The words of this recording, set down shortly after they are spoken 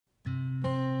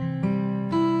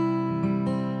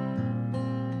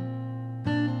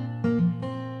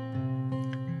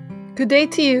Good day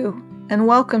to you, and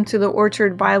welcome to the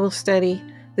Orchard Bible Study,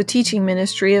 the teaching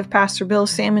ministry of Pastor Bill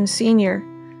Sammons Sr.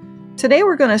 Today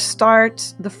we're going to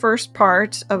start the first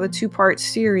part of a two-part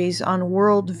series on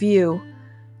worldview.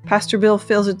 Pastor Bill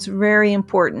feels it's very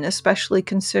important, especially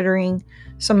considering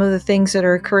some of the things that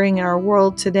are occurring in our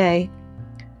world today.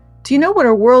 Do you know what a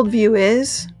worldview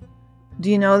is?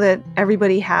 Do you know that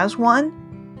everybody has one?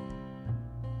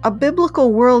 A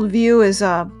biblical worldview is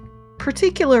a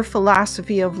particular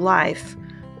philosophy of life,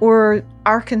 or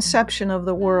our conception of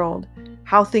the world,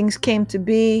 how things came to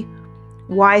be,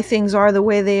 why things are the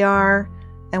way they are,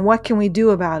 and what can we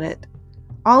do about it.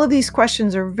 All of these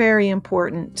questions are very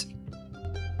important.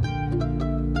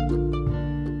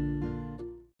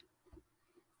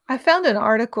 I found an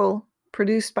article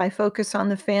produced by Focus on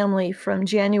the Family from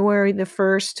January the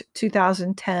 1st,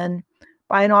 2010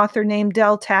 by an author named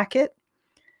Del Tackett.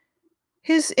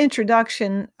 His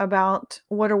introduction about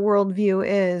what a worldview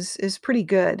is pretty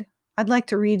good. I'd like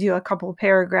to read you a couple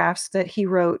paragraphs that he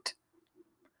wrote.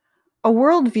 A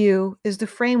worldview is the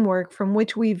framework from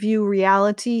which we view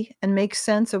reality and make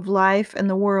sense of life and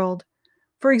the world.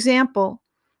 For example,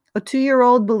 a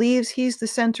 2-year-old believes he's the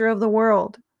center of the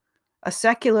world. A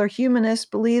secular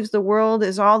humanist believes the world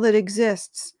is all that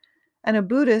exists, and a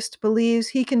Buddhist believes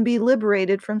he can be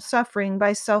liberated from suffering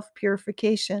by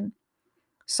self-purification.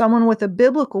 Someone with a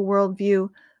biblical worldview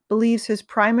believes his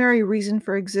primary reason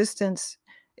for existence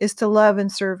is to love and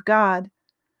serve God.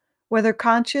 Whether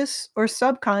conscious or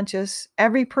subconscious,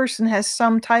 every person has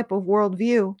some type of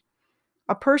worldview.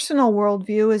 A personal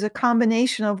worldview is a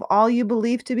combination of all you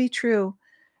believe to be true,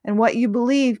 and what you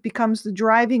believe becomes the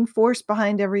driving force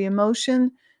behind every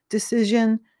emotion,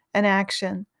 decision, and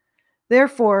action.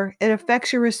 Therefore, it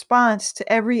affects your response to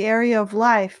every area of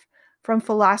life, from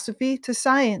philosophy to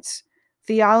science,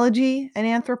 theology and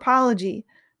anthropology,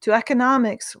 to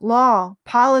economics, law,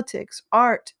 politics,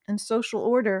 art, and social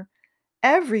order.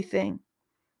 Everything.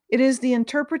 It is the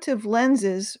interpretive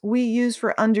lenses we use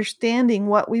for understanding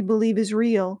what we believe is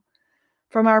real.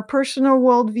 From our personal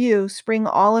worldview spring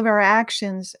all of our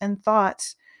actions and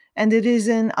thoughts, and it is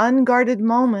in unguarded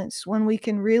moments when we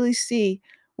can really see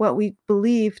what we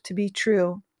believe to be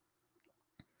true.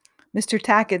 Mr.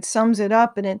 Tackett sums it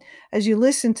up, and as you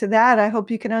listen to that, I hope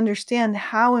you can understand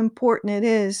how important it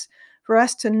is for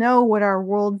us to know what our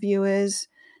worldview is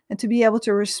and to be able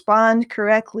to respond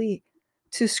correctly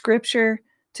to Scripture,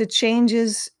 to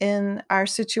changes in our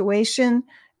situation,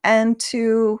 and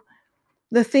to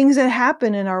the things that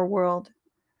happen in our world.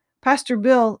 Pastor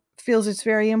Bill feels it's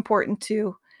very important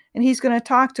too, and he's going to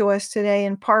talk to us today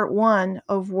in part 1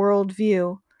 of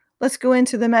Worldview. Let's go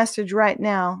into the message right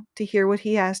now to hear what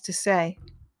he has to say.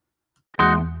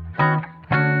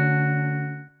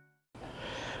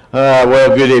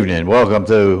 Well, good evening. Welcome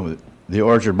to the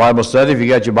Orchard Bible Study. If you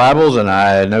got your Bibles, and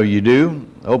I know you do,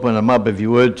 open them up, if you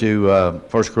would, to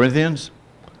 1 Corinthians,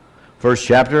 first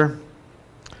chapter.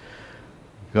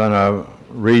 Going to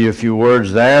read a few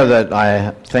words there that I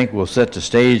think will set the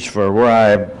stage for where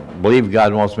I believe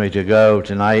God wants me to go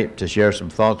tonight to share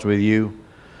some thoughts with you.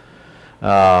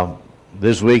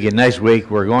 This week and next week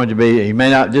we're going to be,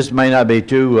 this may not be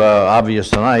too obvious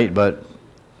tonight, but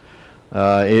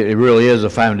it really is a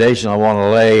foundation I want to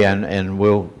lay, and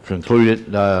we'll conclude it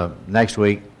next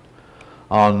week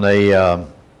on the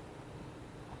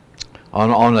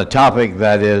on a topic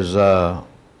that is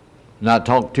not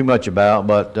talked too much about,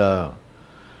 but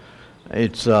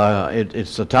it's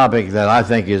a topic that I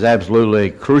think is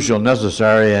absolutely crucial,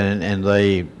 necessary, and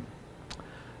the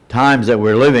times that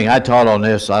we're living. I taught on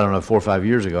this, I don't know, 4 or 5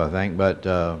 years ago, I think, but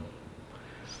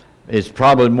it's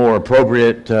probably more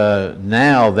appropriate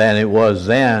now than it was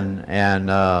then,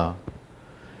 and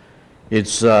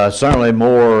it's certainly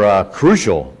more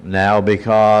crucial now,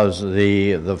 because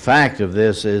the fact of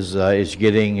this is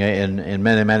getting, in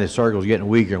many circles, getting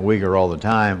weaker and weaker all the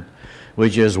time,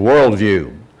 which is worldview.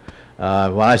 When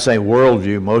I say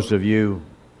worldview, most of you,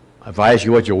 if I ask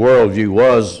you what your worldview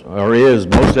was or is,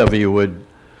 most of you would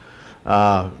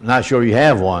not sure you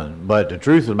have one. But the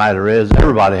truth of the matter is,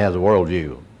 everybody has a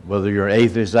worldview. Whether you're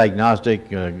atheist, agnostic,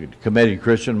 committed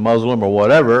Christian, Muslim, or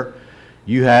whatever,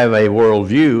 you have a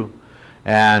worldview,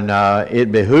 and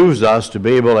it behooves us to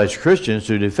be able, as Christians,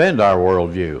 to defend our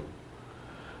worldview.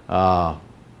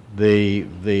 They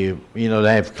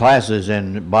have classes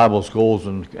in Bible schools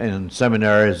and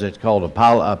seminaries that's called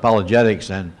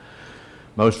apologetics, and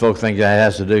most folks think that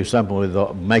has to do something with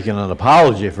making an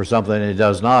apology for something. It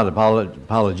does not.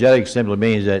 Apologetics simply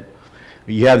means that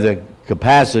you have the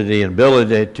capacity and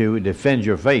ability to defend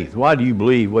your faith. Why do you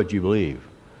believe what you believe?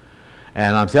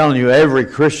 And I'm telling you, every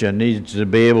Christian needs to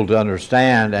be able to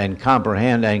understand and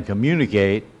comprehend and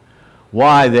communicate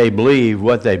why they believe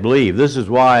what they believe. This is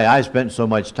why I spent so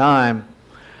much time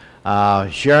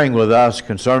sharing with us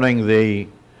concerning the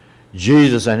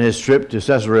Jesus and his trip to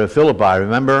Caesarea Philippi.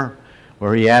 Remember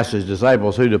where he asked his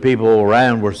disciples who the people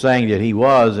around were saying that he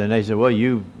was, and they said, well,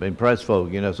 you impressed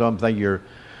folk. You know, some think you're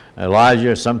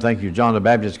Elijah, some think you're John the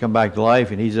Baptist come back to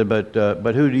life. And he said,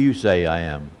 but who do you say I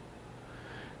am?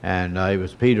 And it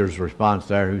was Peter's response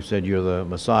there, who said, you're the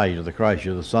Messiah, you're the Christ,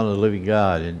 you're the Son of the living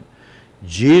God. And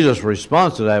Jesus'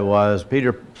 response to that was,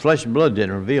 Peter, flesh and blood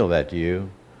didn't reveal that to you,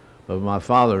 but my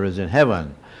Father is in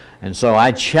heaven. And so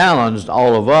I challenged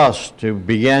all of us to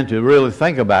begin to really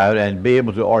think about and be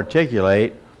able to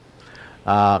articulate,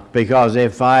 because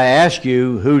if I ask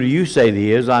you, who do you say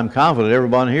he is, I'm confident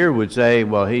everyone here would say,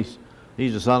 well, he's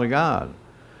the Son of God.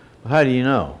 But how do you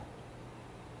know?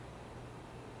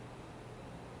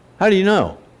 How do you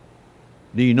know?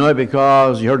 Do you know it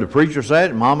because you heard the preacher say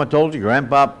it, Mama told you,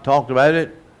 Grandpa talked about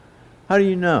it? How do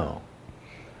you know?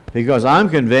 Because I'm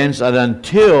convinced that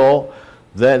until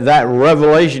that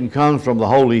revelation comes from the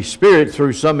Holy Spirit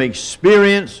through some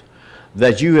experience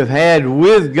that you have had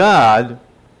with God,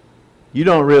 you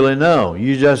don't really know.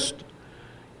 You just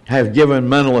have given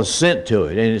mental assent to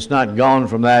it, and it's not gone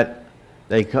from that.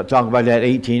 They talk about that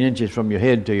 18 inches from your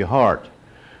head to your heart,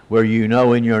 where you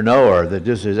know in your knower that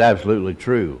this is absolutely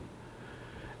true.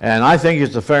 And I think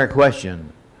it's a fair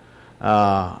question,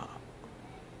 because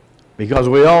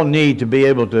we all need to be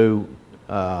able to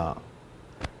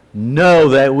know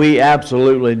that we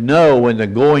absolutely know when the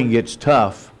going gets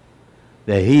tough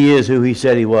that he is who he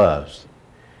said he was.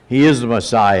 He is the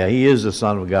Messiah. He is the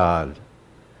Son of God.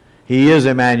 He is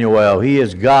Emmanuel. He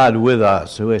is God with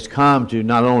us, who has come to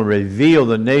not only reveal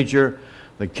the nature,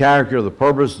 the character, the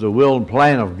purpose, the will and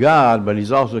plan of God, but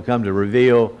he's also come to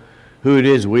reveal who it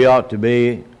is we ought to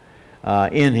be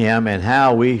in him, and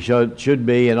how we should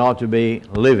be and ought to be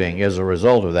living as a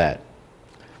result of that.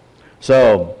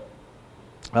 So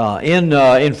in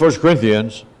 1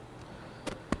 Corinthians,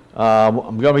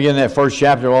 I'm going to begin that first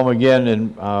chapter. I'm going to begin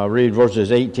and read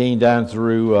verses 18 down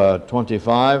through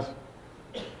 25.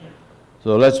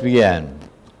 So let's begin.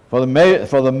 For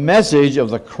the message of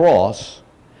the cross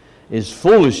is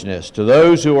foolishness to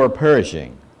those who are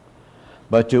perishing,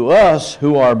 but to us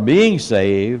who are being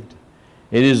saved,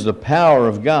 it is the power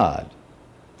of God.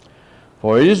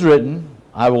 For it is written,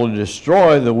 I will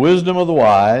destroy the wisdom of the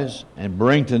wise and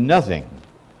bring to nothing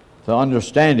the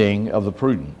understanding of the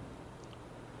prudent.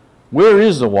 Where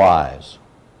is the wise?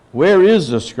 Where is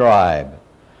the scribe?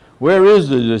 Where is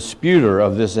the disputer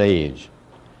of this age?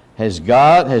 Has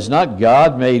not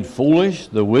God made foolish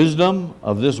the wisdom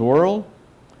of this world?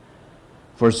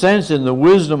 For since in the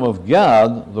wisdom of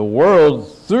God, the world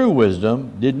through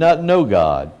wisdom did not know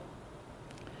God,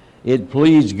 it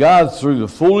pleased God through the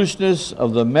foolishness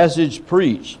of the message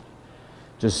preached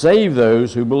to save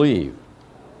those who believe.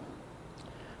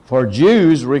 For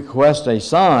Jews request a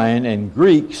sign, and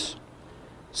Greeks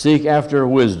seek after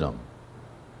wisdom.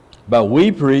 But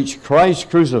we preach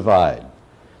Christ crucified.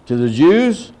 To the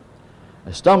Jews,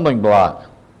 a stumbling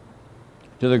block.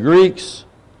 To the Greeks,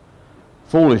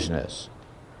 foolishness.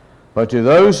 But to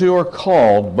those who are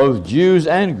called, both Jews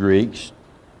and Greeks,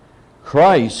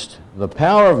 Christ, the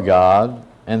power of God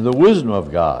and the wisdom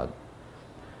of God.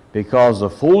 Because the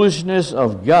foolishness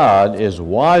of God is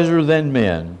wiser than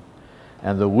men,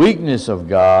 and the weakness of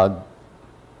God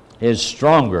is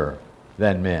stronger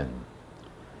than men.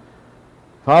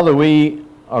 Father, we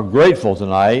are grateful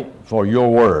tonight for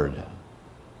your word.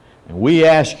 And we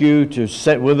ask you to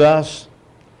sit with us,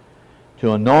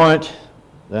 to anoint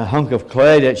the hunk of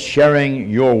clay that's sharing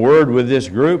your word with this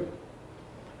group,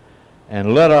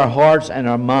 and let our hearts and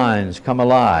our minds come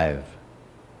alive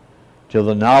to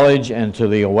the knowledge and to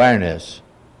the awareness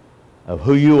of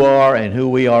who you are and who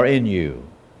we are in you,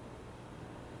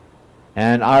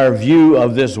 and our view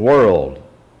of this world,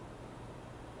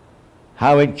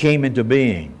 how it came into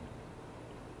being,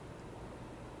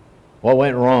 what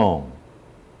went wrong,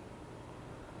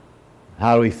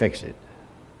 how do we fix it.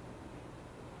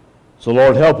 So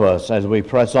Lord, help us as we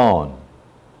press on.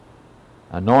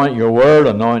 Anoint your word,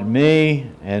 anoint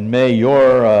me, and may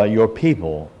your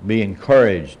people be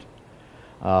encouraged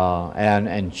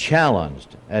and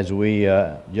challenged as we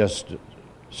just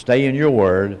stay in your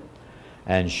word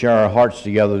and share our hearts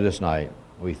together this night.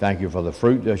 We thank you for the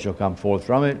fruit that shall come forth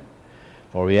from it,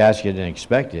 for we ask it and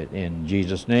expect it in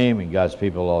Jesus' name, and God's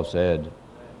people all said,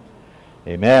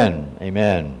 amen,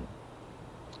 amen.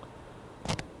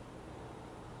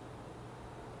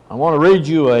 I want to read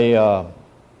you a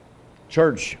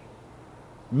church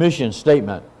mission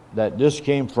statement that this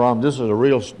came from. This is a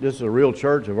real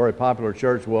church, a very popular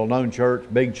church, well-known church,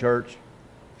 big church.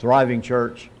 thriving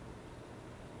church.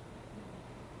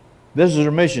 This is their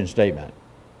mission statement,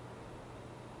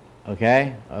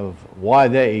 okay, of why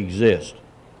they exist.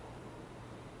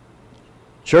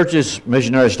 Church's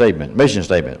mission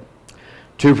statement,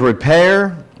 to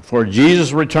prepare for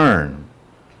Jesus' return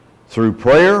through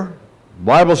prayer,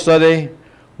 Bible study,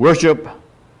 worship,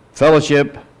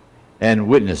 fellowship, and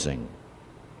witnessing.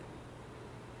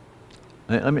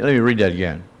 Let me read that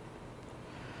again.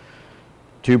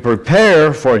 To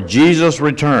prepare for Jesus'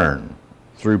 return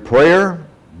through prayer,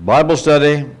 Bible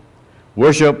study,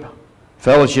 worship,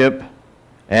 fellowship,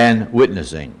 and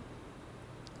witnessing.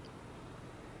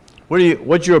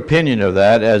 What's your opinion of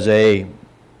that as a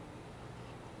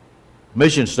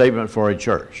mission statement for a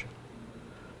church?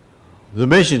 The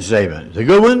mission statement. Is it a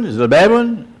good one? Is it a bad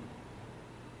one?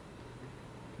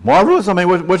 Marvelous? I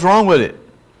mean, what's wrong with it?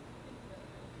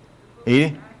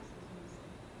 Edie?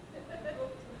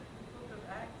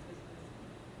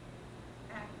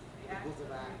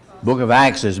 Book of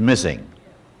Acts is missing.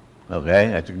 Okay,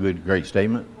 that's a great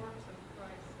statement.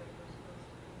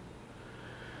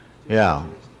 Yeah.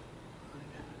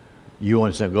 You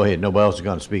want to say, go ahead. Nobody else is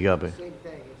going to speak up. Same thing.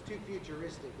 It's too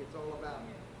futuristic. It's all about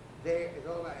there. It's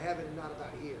all about heaven and not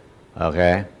about here.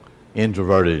 Okay.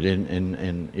 Introverted.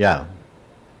 Yeah.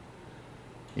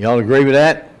 Y'all agree with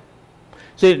that?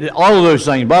 See, all of those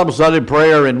things, Bible study,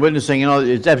 prayer, and witnessing,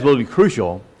 it's absolutely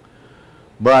crucial.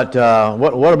 But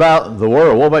what about the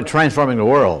world? What about transforming the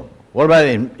world? What about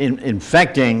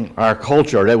infecting our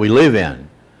culture that we live in?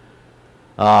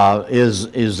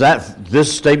 Is that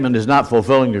this statement is not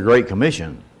fulfilling the Great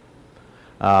Commission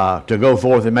to go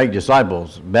forth and make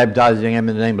disciples, baptizing them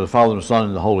in the name of the Father, the Son,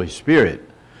 and the Holy Spirit?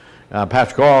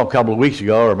 Pastor Carl a couple of weeks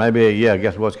ago, or maybe, I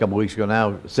guess it was a couple of weeks ago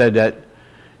now, said that,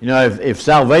 if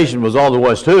salvation was all there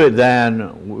was to it,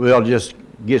 then we'll just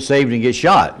get saved and get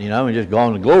shot, and just go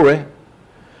on to glory.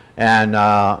 And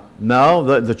no,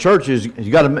 the church it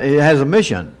has a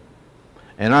mission.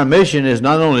 And our mission is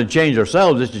not only to change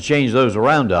ourselves, it's to change those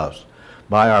around us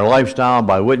by our lifestyle,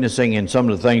 by witnessing, and some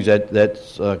of the things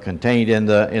that's contained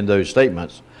in those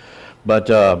statements. But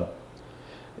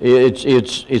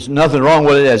it's nothing wrong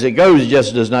with it as it goes. It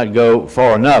just does not go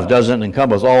far enough. Doesn't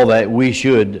encompass all that we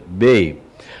should be.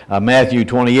 Matthew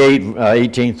 28,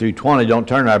 18 through 20. Don't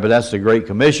turn there, but that's the Great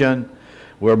Commission,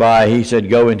 whereby he said,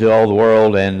 "Go into all the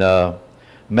world and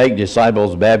make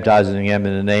disciples, baptizing them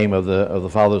in the name of the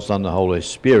Father, the Son, and the Holy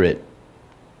Spirit."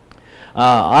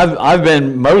 I've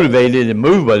been motivated and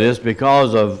moved by this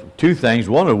because of two things.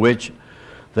 One of which,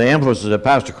 the emphasis of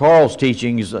Pastor Carl's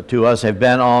teachings to us have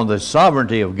been on the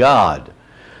sovereignty of God,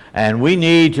 and we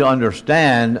need to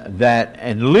understand that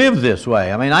and live this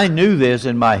way. I mean, I knew this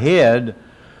in my head,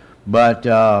 but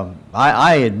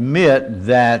I admit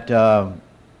that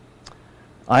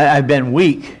I've been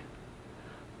weak,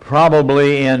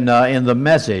 probably in the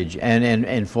message and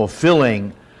in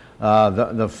fulfilling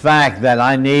the fact that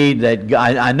I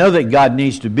know that God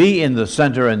needs to be in the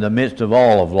center, in the midst of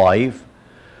all of life,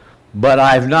 but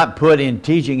I've not put in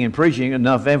teaching and preaching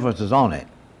enough emphasis on it.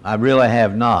 I really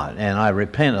have not, and I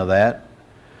repent of that,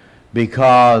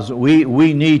 because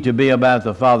we need to be about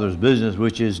the Father's business,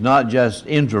 which is not just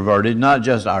introverted, not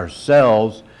just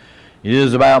ourselves. It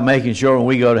is about making sure when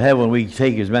we go to heaven, we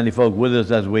take as many folk with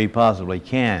us as we possibly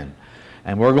can.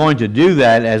 And we're going to do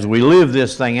that as we live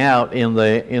this thing out in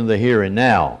the here and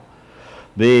now.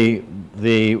 The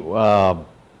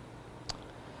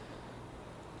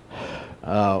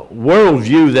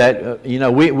worldview that,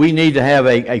 we need to have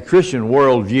a Christian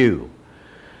worldview.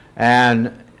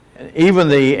 And even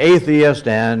the atheists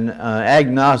and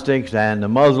agnostics and the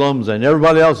Muslims and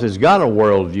everybody else has got a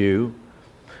worldview.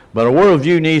 But a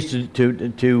worldview needs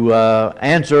to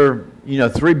answer,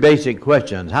 three basic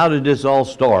questions. How did this all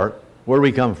start? Where do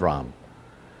we come from?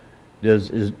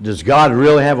 Does God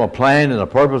really have a plan and a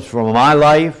purpose for my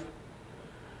life?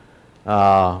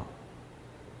 Or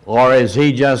is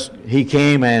he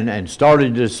came and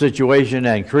started this situation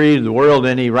and created the world,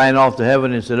 and he ran off to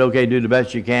heaven and said, okay, do the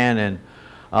best you can, and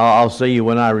I'll see you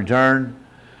when I return?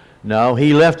 No,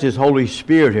 he left his Holy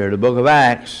Spirit here, the book of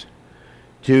Acts,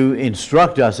 to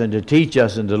instruct us and to teach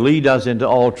us and to lead us into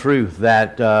all truth,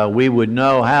 that we would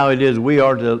know how it is we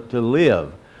are to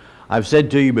live. I've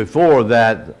said to you before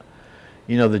that,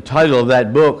 the title of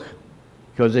that book,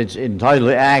 because it's entitled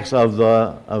The Acts of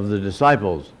the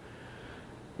Disciples,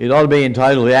 it ought to be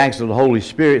entitled The Acts of the Holy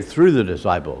Spirit through the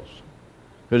Disciples.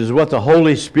 Because it's what the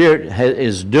Holy Spirit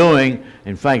is doing.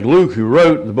 In fact, Luke, who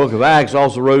wrote the book of Acts,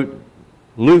 also wrote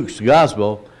Luke's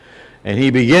Gospel. And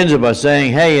he begins it by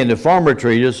saying, hey, in the former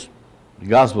treatise, the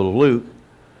Gospel of Luke,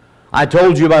 I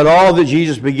told you about all that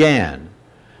Jesus began.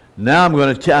 Now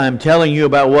I'm telling you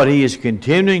about what he is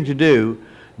continuing to do,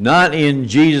 not in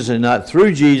Jesus and not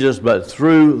through Jesus, but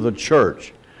through the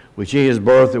church, which he has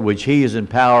birthed, which he has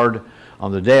empowered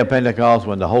on the day of Pentecost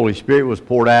when the Holy Spirit was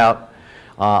poured out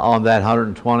on that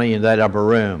 120 in that upper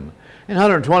room. And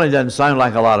 120 doesn't sound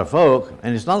like a lot of folk,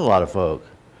 and it's not a lot of folk.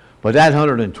 But that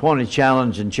 120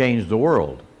 challenged and changed the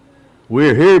world.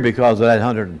 We're here because of that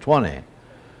 120.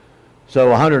 So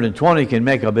 120 can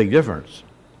make a big difference.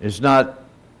 It's not,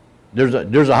 there's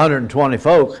 120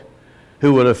 folk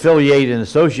who would affiliate and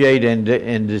associate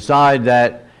and decide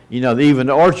that, even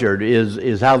the orchard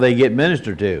is how they get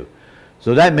ministered to.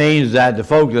 So that means that the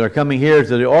folk that are coming here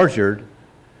to the orchard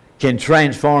can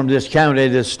transform this county,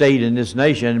 this state, and this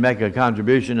nation and make a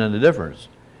contribution and a difference.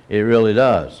 It really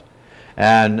does.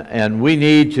 And we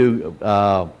need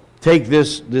to take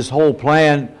this whole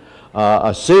plan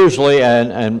seriously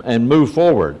and move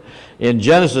forward. In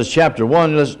Genesis chapter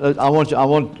 1, I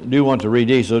do want to read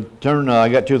these. So turn. I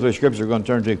got 2 or 3 scriptures I'm going to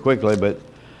turn to quickly, but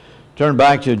turn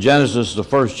back to Genesis, the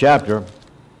 1st chapter.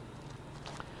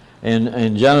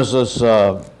 In Genesis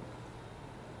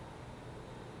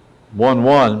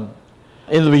 1:1,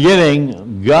 in the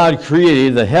beginning, God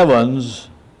created the heavens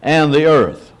and the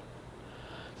earth.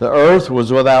 The earth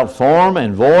was without form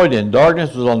and void, and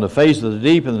darkness was on the face of the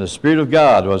deep, and the Spirit of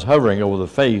God was hovering over the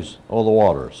face of the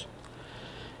waters.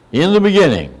 In the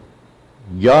beginning,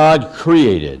 God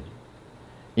created.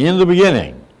 In the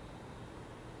beginning,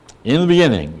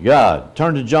 God.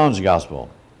 Turn to John's Gospel,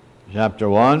 chapter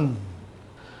 1.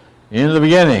 In the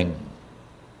beginning,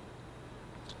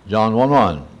 John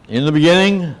 1:1. In the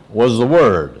beginning was the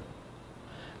Word,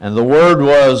 and the Word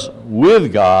was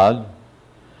with God,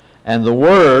 and the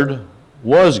Word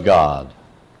was God.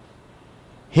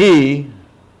 He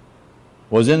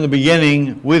was in the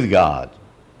beginning with God.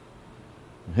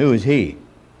 Who is He?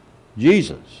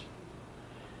 Jesus.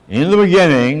 In the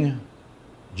beginning,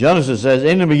 Genesis says,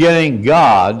 in the beginning,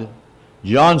 God.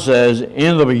 John says,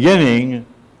 in the beginning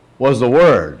was the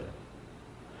Word.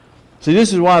 See,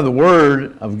 this is why the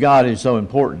Word of God is so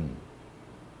important.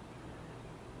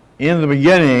 In the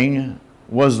beginning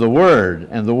was the Word,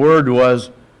 and the Word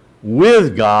was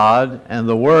with God, and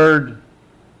the Word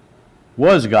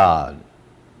was God.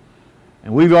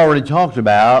 And we've already talked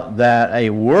about that a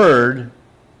word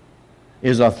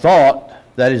is a thought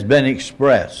that has been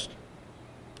expressed.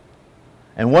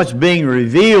 And what's being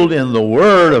revealed in the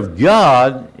Word of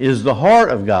God is the heart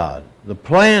of God, the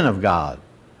plan of God,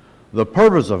 the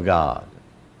purpose of God.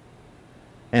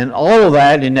 And all of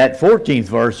that in that 14th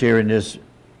verse here in this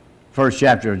 1st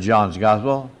chapter of John's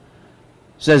Gospel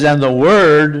says, and the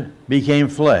Word became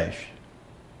flesh,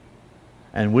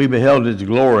 and we beheld His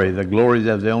glory, the glory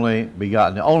of the only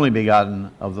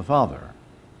begotten of the Father.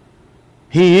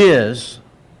 He is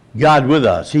God with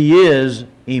us. He is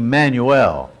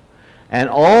Emmanuel. And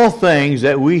all things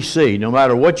that we see, no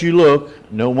matter what you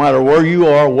look, no matter where you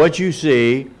are, what you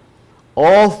see,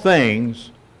 all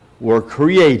things were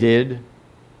created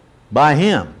by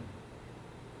Him.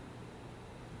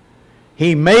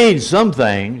 He made some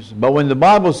things, but when the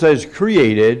Bible says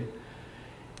created,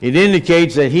 it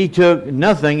indicates that He took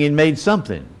nothing and made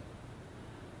something.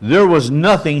 There was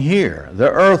nothing here. The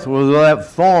earth was without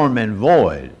form and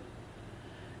void.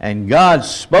 And God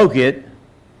spoke it,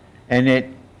 and it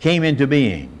came into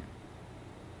being.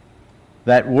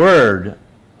 That Word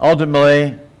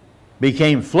ultimately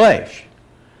became flesh.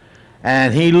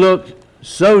 And He looked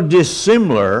so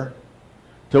dissimilar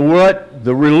to what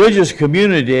the religious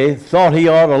community thought He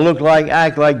ought to look like,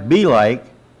 act like, be like,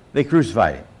 they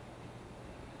crucified Him.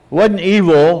 It wasn't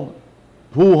evil,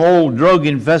 who-hole,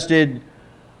 drug-infested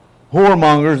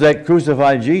whoremongers that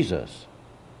crucified Jesus.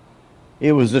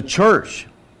 It was the church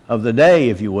of the day,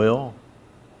 if you will,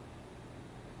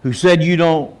 who said you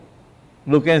don't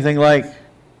look anything like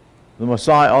the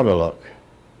Messiah ought to look.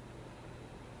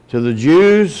 To the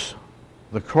Jews,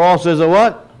 the cross is a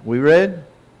what? We read?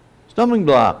 Stumbling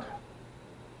block.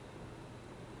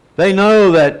 They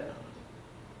know that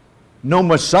no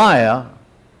Messiah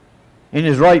in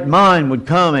his right mind would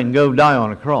come and go die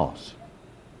on a cross.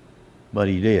 But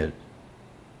He did.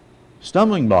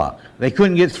 Stumbling block. They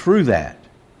couldn't get through that.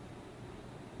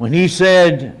 When He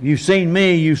said, you've seen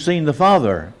me, you've seen the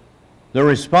Father, the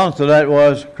response to that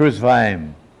was, crucify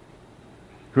Him.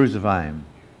 Crucify Him.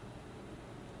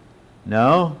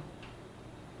 No.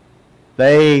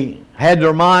 They had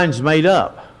their minds made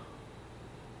up.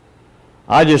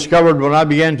 I discovered when I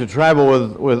began to travel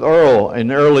with Earl in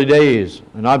the early days,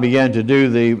 and I began to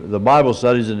do the Bible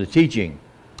studies and the teaching,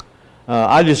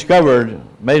 I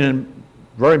made a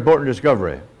very important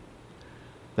discovery,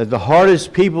 that the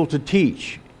hardest people to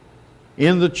teach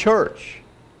in the church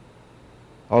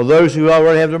are those who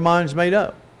already have their minds made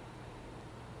up.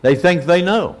 They think they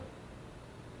know.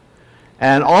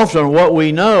 And often what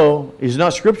we know is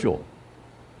not scriptural.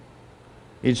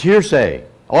 It's hearsay.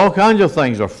 All kinds of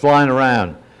things are flying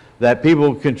around that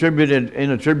people contribute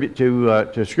and attribute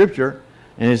to Scripture,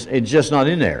 and it's just not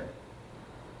in there.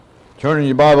 Turning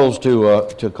your Bibles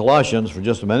to Colossians for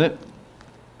just a minute.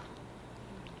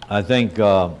 I think,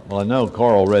 I know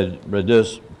Carl read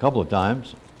this a couple of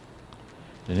times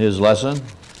in his lesson.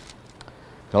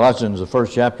 Colossians, the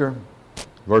first chapter,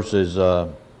 verses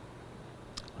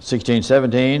 16,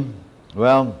 17.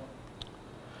 Well,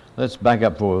 let's back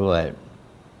up for that.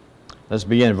 Let's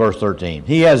begin in verse 13.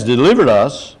 He has delivered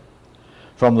us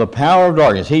from the power of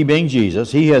darkness. He being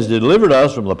Jesus, He has delivered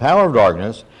us from the power of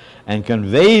darkness and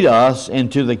conveyed us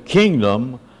into the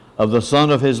kingdom of the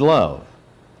Son of His love,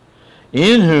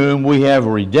 in whom we have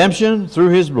redemption through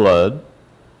His blood,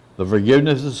 the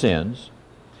forgiveness of sins.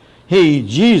 He,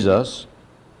 Jesus,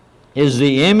 is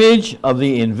the image of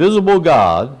the invisible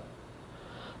God,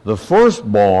 the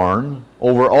firstborn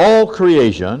over all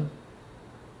creation.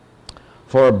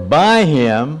 For by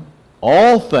Him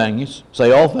all things,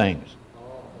 say all things.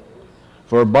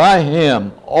 For by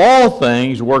Him all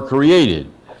things were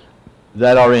created,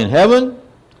 that are in heaven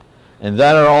and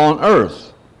that are on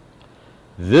earth,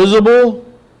 visible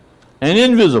and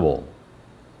invisible,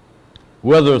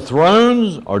 whether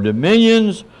thrones or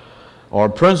dominions or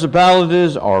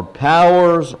principalities or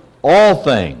powers, all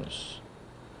things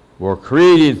were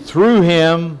created through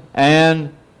Him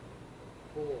and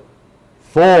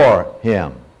for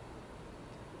Him.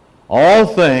 All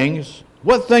things,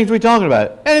 what things are we talking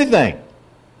about? Anything.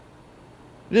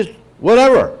 Just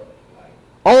whatever.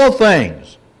 All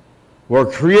things were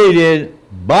created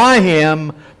by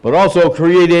Him, but also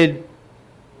created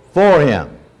for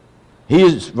Him. He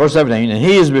is, verse 17, and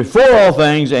He is before all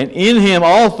things, and in Him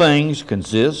all things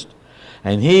consist,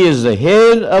 and He is the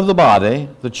head of the body,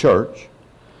 the church,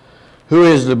 who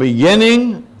is the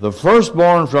beginning, the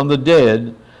firstborn from the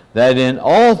dead, that in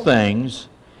all things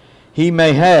He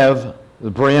may have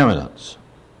the preeminence.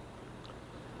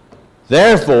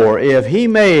 Therefore, if He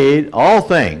made all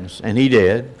things, and He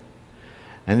did,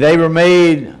 and they were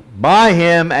made by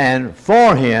Him and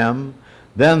for Him,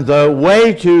 then the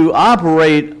way to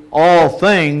operate all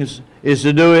things is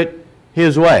to do it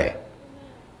His way.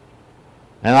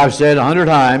 And I've said 100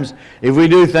 times, if we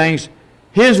do things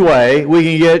His way, we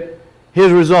can get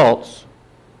His results.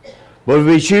 But if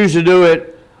we choose to do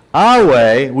it our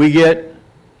way, we get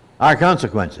our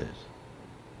consequences.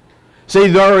 See,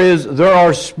 there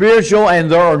are spiritual and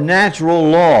there are natural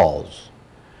laws.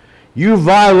 You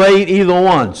violate either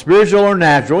one, spiritual or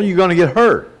natural, you're going to get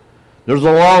hurt. There's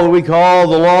a law that we call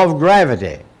the law of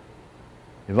gravity.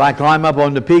 If I climb up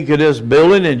on the peak of this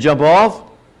building and jump off,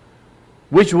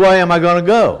 which way am I going to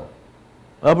go?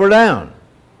 Up or down?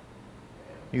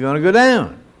 You're going to go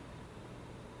down.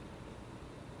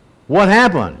 What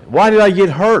happened? Why did I get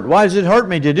hurt? Why does it hurt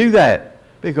me to do that?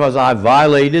 Because I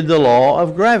violated the law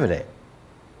of gravity.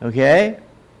 Okay?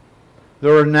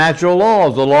 There are natural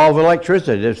laws, the law of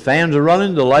electricity. If fans are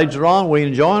running, the lights are on, we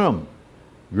enjoy them.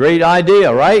 Great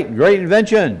idea, right? Great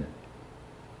invention.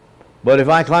 But if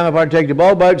I climb up there and take the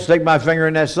bulb out, stick my finger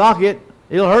in that socket,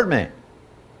 it'll hurt me.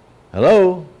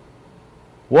 Hello?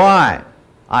 Why?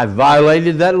 I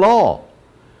violated that law.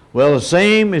 Well, the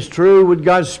same is true with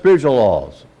God's spiritual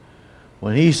laws.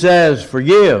 When He says,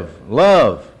 forgive,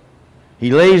 love,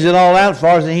 He lays it all out for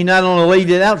us, and He not only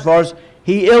laid it out for us,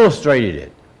 He illustrated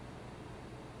it.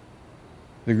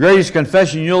 The greatest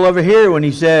confession you'll ever hear when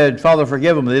He said, Father,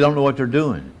 forgive them, they don't know what they're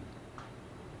doing.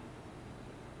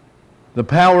 The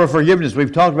power of forgiveness,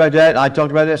 we've talked about that. I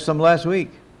talked about that some last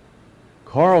week.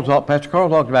 Pastor Carl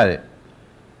talked about it.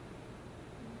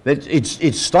 That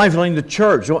it's stifling the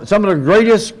church. Some of the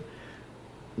greatest,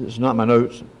 this is not my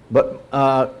notes, but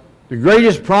the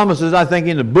greatest promises I think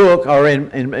in the book are in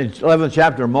 11th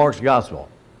chapter of Mark's Gospel.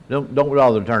 Don't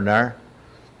bother to turn there.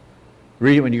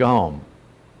 Read it when you go home.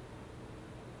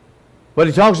 But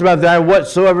he talks about that,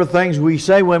 whatsoever things we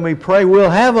say when we pray, we'll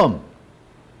have them.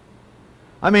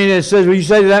 I mean, it says, when you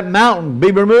say to that mountain,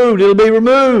 be removed, it'll be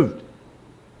removed.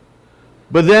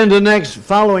 But then the next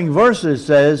following verses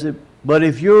says, but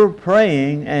if you're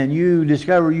praying and you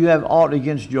discover you have aught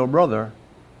against your brother,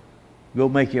 go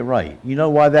make it right. You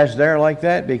know why that's there like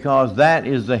that? Because that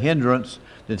is the hindrance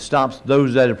that stops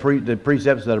those that are the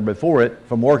precepts that are before it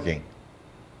from working.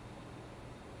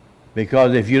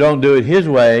 Because if you don't do it His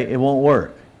way, it won't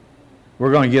work.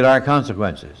 We're going to get our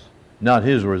consequences, not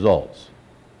His results.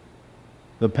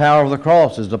 The power of the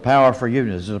cross is the power of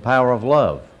forgiveness, is the power of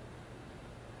love.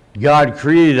 God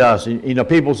created us. You know,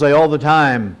 people say all the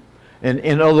time,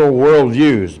 in other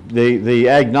worldviews. The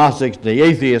agnostics, the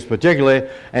atheists particularly,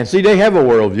 and see, they have a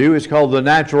worldview. It's called the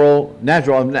natural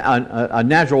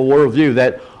worldview,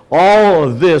 that all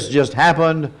of this just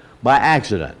happened by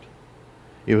accident.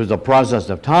 It was a process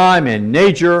of time and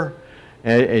nature,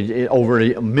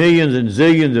 over millions and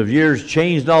zillions of years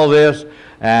changed all this,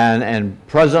 and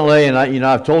presently, and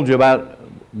I've told you about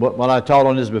when I taught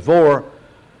on this before,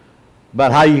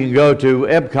 about how you can go to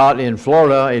Epcot in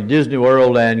Florida at Disney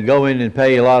World and go in and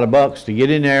pay a lot of bucks to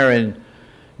get in there and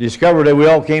discover that we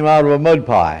all came out of a mud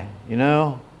pie, you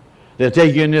know. They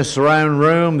take you in this surround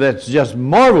room that's just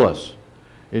marvelous.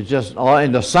 It's just,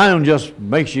 and the sound just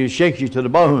shakes you to the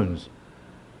bones.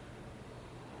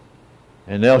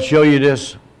 And they'll show you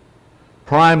this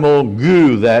primal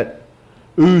goo that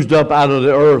oozed up out of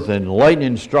the earth, and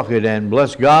lightning struck it, and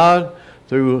bless God,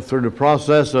 through the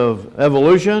process of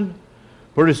evolution,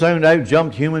 pretty soon out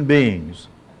jumped human beings.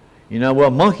 You know,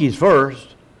 well, monkeys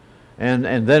first,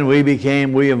 and then we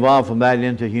evolved from that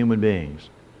into human beings.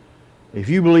 If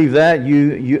you believe that,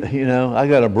 you know, I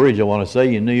got a bridge I want to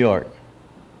say in New York.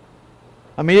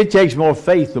 I mean, it takes more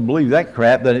faith to believe that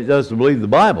crap than it does to believe the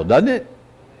Bible, doesn't it?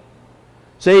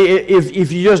 See,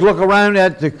 if you just look around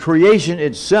at the creation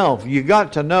itself, you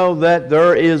got to know that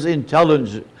there is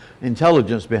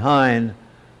intelligence behind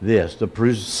this, the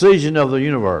precision of the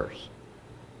universe,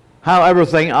 how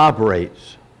everything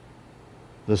operates,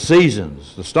 the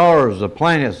seasons, the stars, the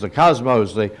planets, the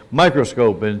cosmos, the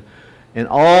microscope, and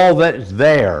all that's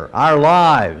there, our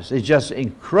lives. It's just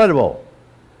incredible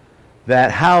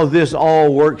that how this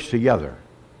all works together.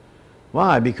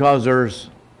 Why? Because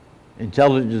there's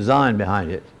intelligent design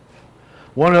behind it.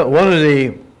 One of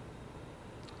the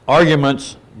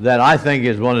arguments that I think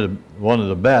is one of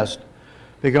the best,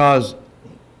 because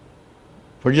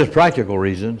for just practical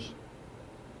reasons,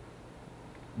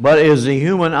 but is the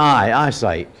human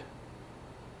eyesight.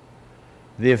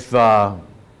 If the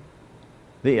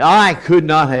eye could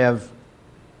not have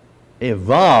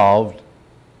evolved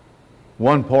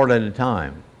one part at a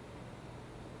time,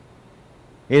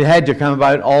 it had to come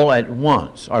about all at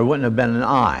once, or it wouldn't have been an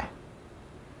eye.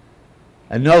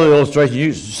 Another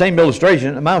illustration, same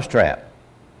illustration, a mousetrap.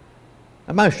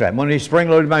 A mousetrap, one of these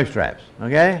spring-loaded mousetraps,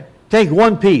 okay? Take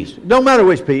one piece, don't matter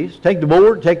which piece, take the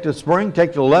board, take the spring,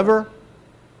 take the lever.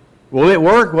 Will it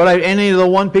work without any of the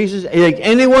one pieces? Take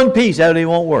any one piece out, it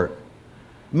won't work.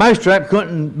 Mousetrap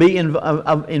couldn't be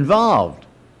involved.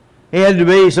 It had to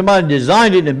be somebody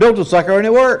designed it and built a sucker and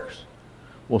it works.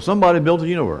 Well, somebody built the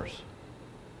universe.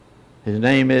 His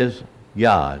name is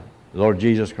God, the Lord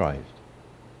Jesus Christ.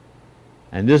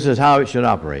 And this is how it should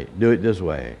operate. Do it this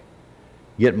way.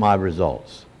 Get my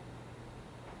results.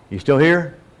 You still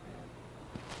here?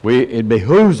 It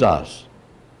behooves us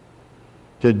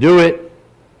to do it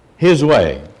His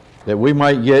way, that we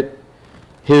might get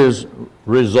His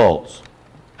results.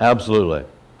 Absolutely.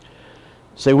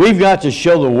 See, we've got to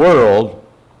show the world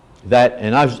that,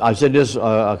 and I said this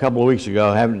a couple of weeks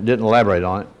ago, didn't elaborate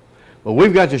on it, but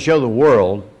we've got to show the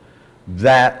world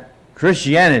that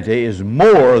Christianity is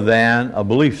more than a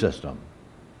belief system.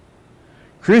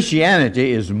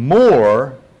 Christianity is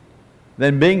more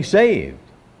than being saved.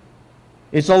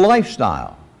 It's a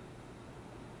lifestyle.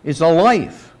 It's a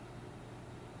life.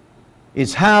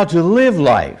 It's how to live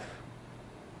life.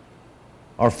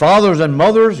 Are fathers and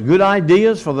mothers good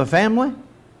ideas for the family?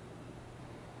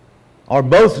 Are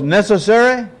both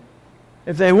necessary?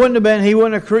 If they wouldn't have been, he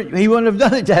wouldn't have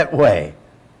done it that way.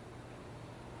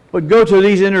 But go to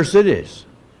these inner cities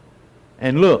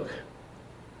and look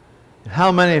at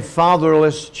how many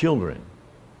fatherless children.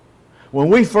 When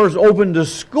we first opened the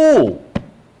school,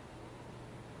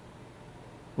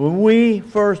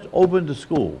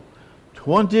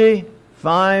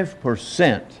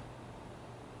 25%.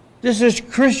 This is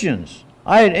Christians.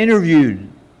 I had interviewed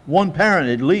one parent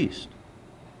at least.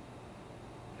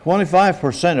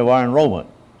 25% of our enrollment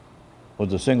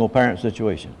was a single parent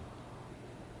situation.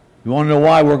 You want to know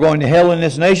why we're going to hell in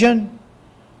this nation?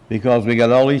 Because we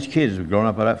got all these kids who are grown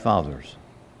up without fathers.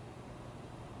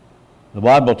 The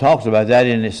Bible talks about that,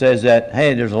 and it says that,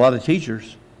 hey, there's a lot of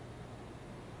teachers.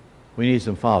 We need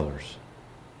some fathers.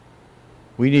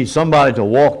 We need somebody to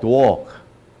walk the walk.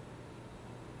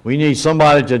 We need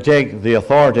somebody to take the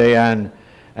authority and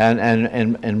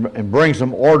bring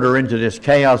some order into this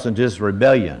chaos and this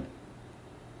rebellion,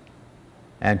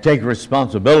 and take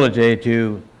responsibility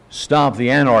to stop the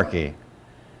anarchy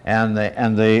and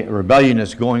the rebellion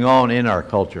that's going on in our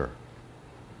culture.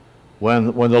 When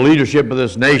the leadership of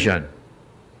this nation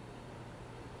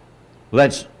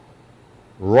lets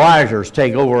rioters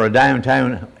take over a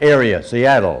downtown area,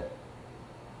 Seattle.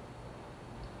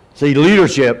 See,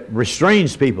 leadership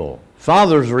restrains people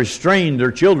Fathers restrain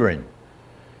their children.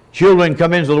 Children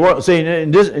come into the world. See,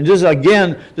 and this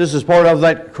is part of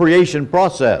that creation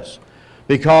process.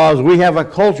 Because we have a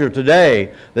culture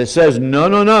today that says, no,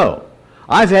 no, no.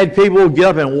 I've had people get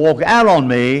up and walk out on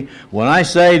me when I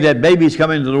say that babies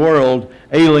come into the world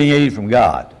alienated from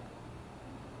God.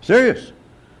 Serious.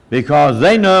 Because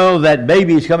they know that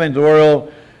babies come into the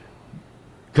world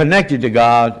connected to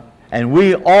God, and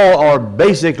we all are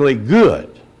basically good.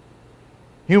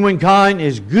 Humankind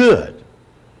is good.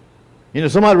 You know,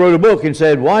 somebody wrote a book and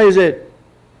said, why is it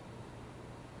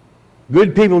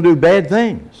good people do bad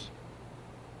things?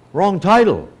 Wrong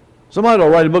title. Somebody will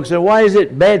write a book and say, why is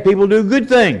it bad people do good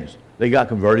things? They got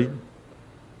converted.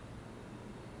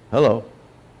 Hello.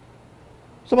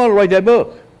 Somebody will write that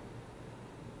book.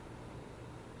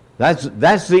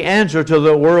 That's the answer to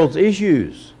the world's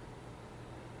issues.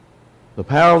 The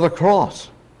power of the cross.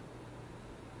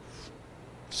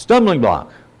 Stumbling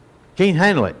block. Can't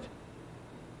handle it.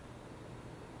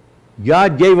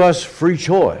 God gave us free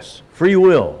choice, free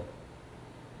will.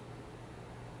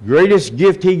 Greatest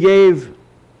gift He gave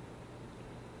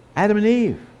Adam and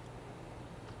Eve.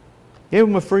 Gave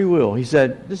them a free will. He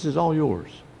said, this is all yours.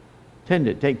 Tend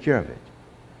it, take care of it.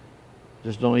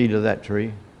 Just don't eat of that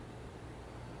tree.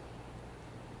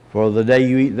 For the day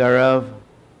you eat thereof,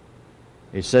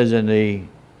 it says in the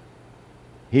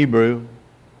Hebrew,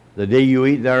 the day you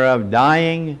eat thereof,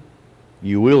 dying,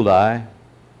 you will die.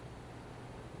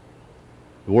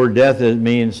 The word death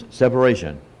means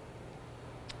separation.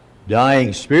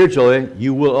 Dying spiritually,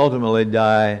 you will ultimately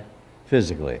die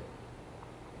physically.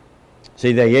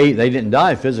 See, they didn't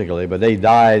die physically, but they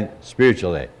died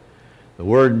spiritually. The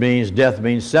word means, death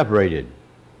means separated.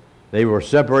 They were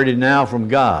separated now from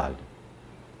God.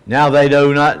 Now they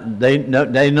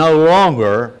no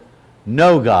longer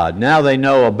know God. Now they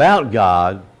know about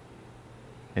God,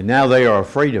 and now they are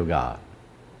afraid of God.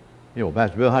 You know,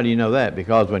 Pastor Bill, how do you know that?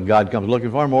 Because when God comes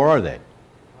looking for them, where are they?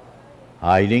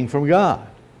 Hiding from God.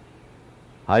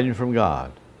 Hiding from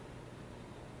God.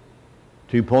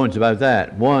 2 points about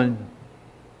that. One,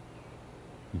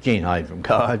 you can't hide from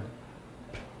God.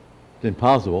 It's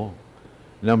impossible.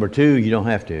 Number two, you don't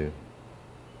have to.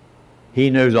 He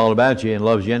knows all about you and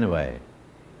loves you anyway.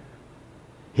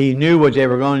 He knew what they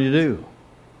were going to do.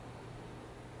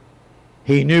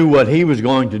 He knew what He was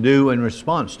going to do in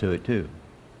response to it too.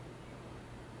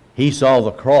 He saw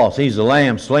the cross. He's the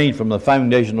Lamb slain from the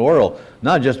foundation of the world.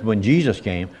 Not just when Jesus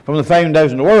came. From the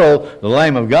foundation of the world, the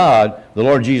Lamb of God, the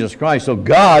Lord Jesus Christ. So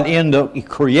God, in the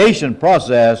creation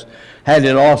process, had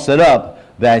it all set up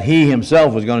that He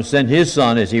Himself was going to send His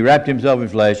Son, as He wrapped Himself in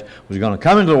flesh, was going to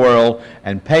come into the world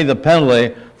and pay the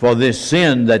penalty for this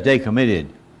sin that they committed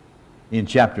in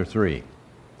chapter 3.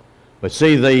 But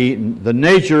see, the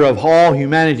nature of all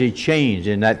humanity changed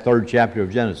in that 3rd chapter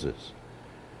of Genesis.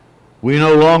 We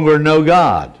no longer know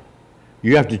God.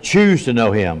 You have to choose to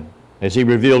know Him as He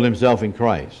revealed Himself in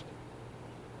Christ.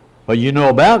 But you know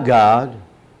about God,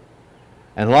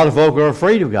 and a lot of folk are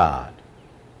afraid of God.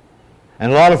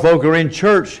 And a lot of folk are in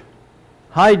church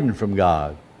hiding from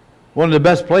God. One of the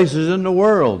best places in the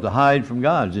world to hide from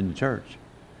God is in the church.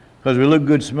 Because we look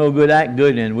good, smell good, act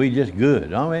good, and we just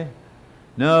good, aren't we?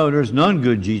 No, there's none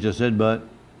good, Jesus said, but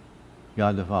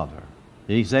God the Father.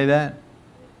 Did He say that?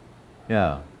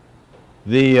 Yeah.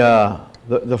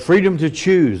 The freedom to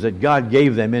choose that God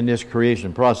gave them in this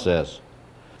creation process.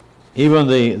 Even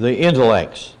the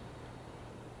intellects.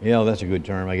 You know, that's a good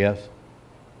term, I guess.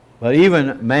 But even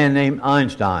a man named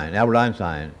Einstein, Albert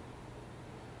Einstein,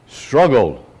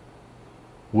 struggled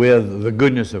with the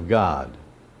goodness of God.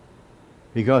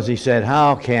 Because he said,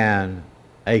 how can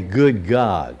a good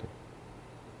God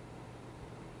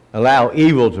allow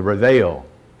evil to prevail?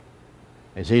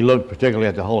 As he looked particularly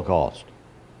at the Holocaust.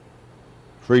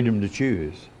 Freedom to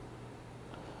choose.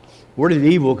 Where did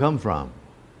evil come from?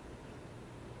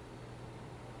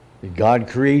 Did God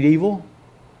create evil?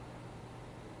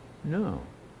 No.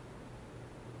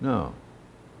 No.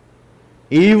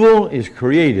 Evil is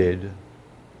created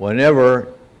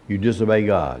whenever you disobey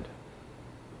God.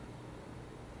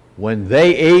 When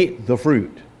they ate the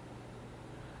fruit,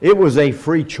 it was a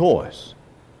free choice.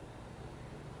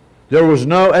 There was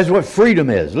no, that's what freedom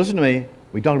is. Listen to me.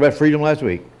 We talked about freedom last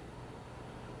week.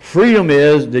 Freedom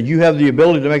is that you have the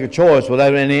ability to make a choice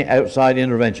without any outside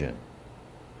intervention.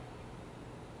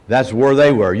 That's where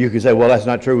they were. You could say, well, that's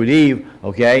not true with Eve.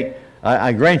 Okay,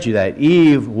 I grant you that.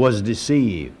 Eve was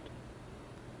deceived.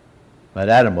 But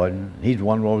Adam wasn't. He's the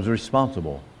one who was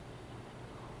responsible.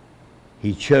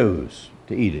 He chose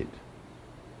to eat it.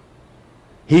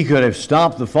 He could have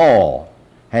stopped the fall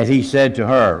had he said to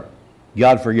her,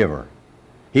 God forgive her.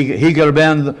 He could have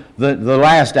been the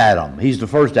last Adam. He's the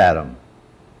first Adam.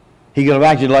 He could have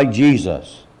acted like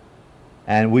Jesus,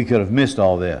 and we could have missed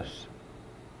all this.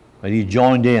 But he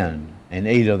joined in and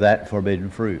ate of that forbidden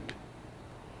fruit.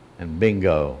 And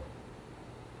bingo,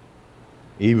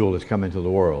 evil has come into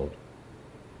the world.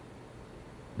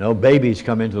 No babies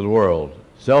come into the world.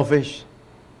 Selfish,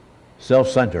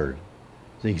 self-centered.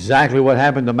 It's exactly what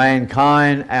happened to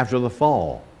mankind after the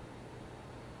fall.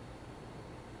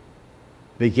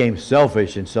 Became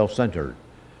selfish and self-centered.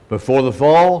 Before the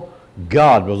fall,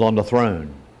 God was on the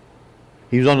throne.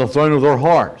 He was on the throne of their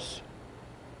hearts.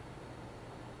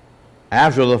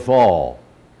 After the fall,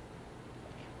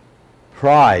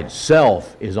 pride,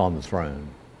 self is on the throne.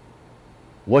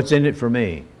 What's in it for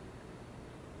me?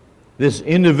 This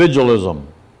individualism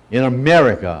in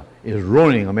America is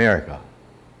ruining America.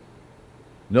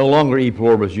 No longer e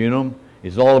pluribus unum.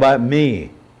 It's all about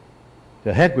me.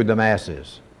 To heck with the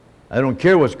masses. I don't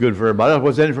care what's good for everybody else.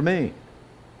 What's in it for me?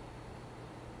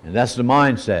 And that's the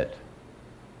mindset.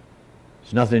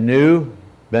 It's nothing new.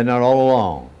 Been there all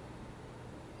along.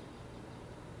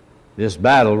 This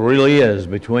battle really is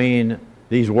between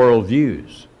these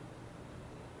worldviews.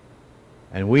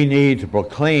 And we need to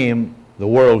proclaim the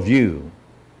worldview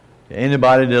to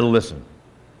anybody that'll listen.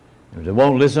 If they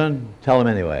won't listen, tell them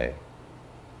anyway.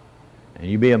 And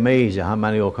you'd be amazed at how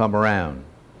many will come around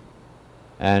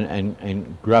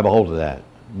and grab a hold of that.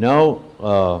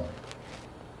 No,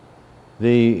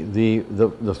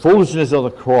 the foolishness of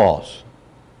the cross,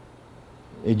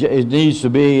 it needs to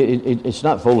be, it's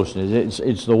not foolishness,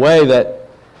 it's the way that,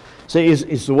 see,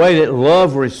 it's the way that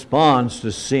love responds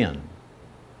to sin.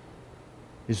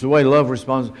 It's the way love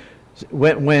responds.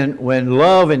 When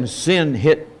love and sin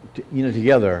hit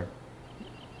together,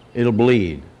 it'll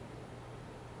bleed.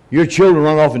 Your children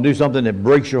run off and do something that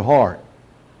breaks your heart.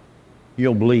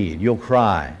 You'll bleed. You'll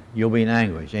cry. You'll be in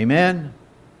anguish. Amen?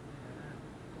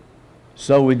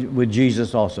 So with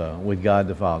Jesus also, with God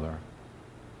the Father.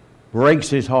 Breaks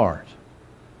his heart.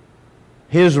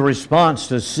 His response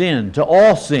to sin, to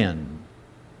all sin,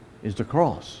 is the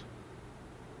cross.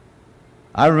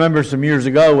 I remember some years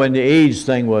ago when the AIDS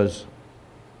thing was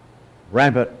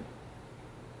rampant.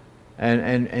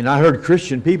 And I heard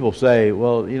Christian people say,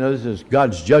 well, this is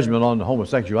God's judgment on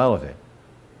homosexuality.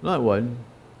 No, it wasn't.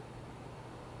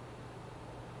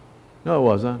 No, it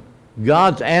wasn't.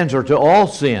 God's answer to all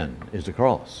sin is the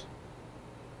cross.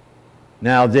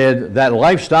 Now, did that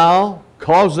lifestyle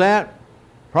cause that?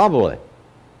 Probably.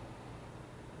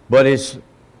 But it's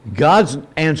God's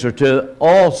answer to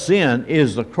all sin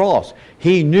is the cross.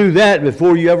 He knew that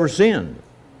before you ever sinned.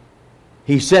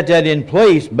 He set that in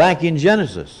place back in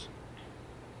Genesis.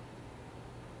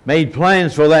 Made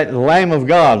plans for that Lamb of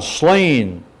God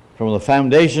slain from the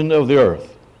foundation of the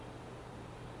earth.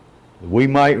 That we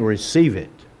might receive it.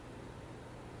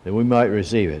 That we might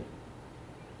receive it.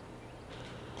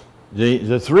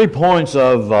 The 3 points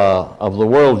of the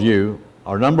worldview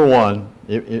are, number one,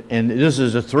 and this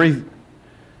is the 3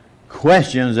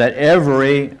 questions that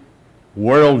every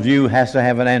worldview has to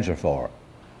have an answer for.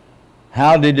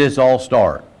 How did this all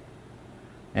start?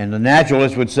 And the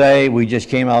naturalist would say, we just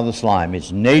came out of the slime.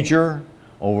 It's nature,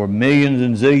 over millions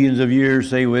and zillions of years,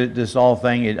 say with this all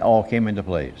thing, it all came into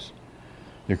place.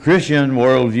 The Christian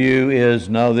worldview is,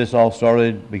 no, this all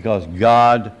started because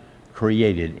God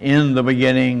created. In the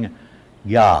beginning,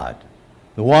 God.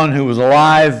 The one who was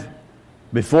alive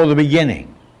before the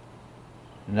beginning.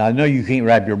 And I know you can't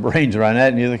wrap your brains around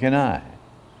that, neither can I.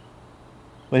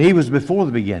 But he was before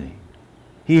the beginning.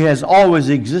 He has always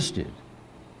existed.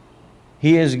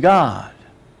 He is God.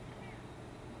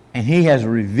 And he has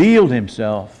revealed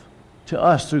himself to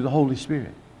us through the Holy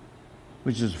Spirit,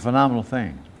 which is a phenomenal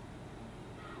thing.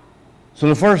 So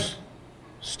the first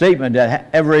statement that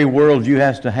every worldview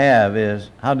has to have is,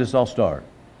 how did this all start?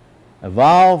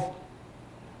 Evolved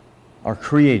or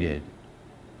created?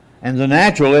 And the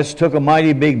naturalists took a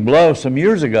mighty big blow some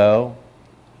years ago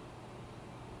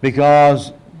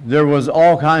because there was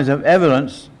all kinds of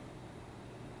evidence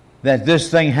that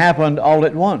this thing happened all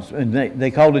at once. And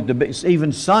they called it,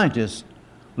 even scientists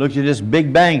looked at this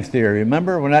Big Bang Theory.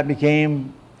 Remember when that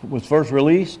was first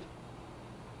released?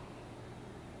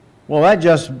 Well, that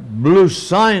just blew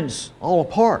science all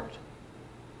apart.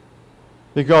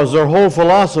 Because their whole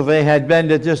philosophy had been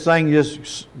that this thing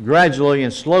just gradually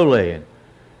and slowly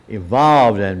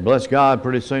evolved, and bless God,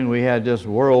 pretty soon we had this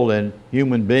world and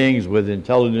human beings with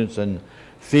intelligence and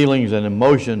feelings and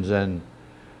emotions, and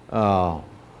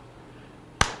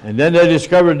then they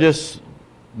discovered this.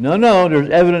 No, there's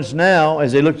evidence now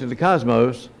as they looked at the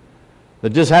cosmos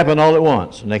that this happened all at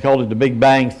once, and they called it the Big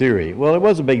Bang Theory. Well, it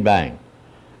was a Big Bang,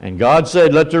 and God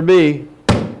said, "Let there be,"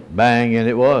 bang, and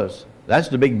it was. That's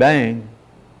the Big Bang.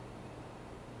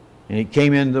 And it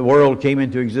came in, the world came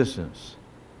into existence.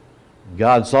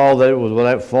 God saw that it was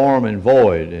without form and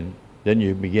void, and then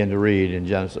you begin to read in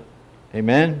Genesis.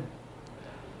 Amen?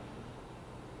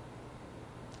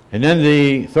 And then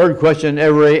the third question,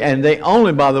 and the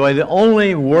only, by the way, the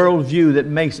only worldview that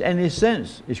makes any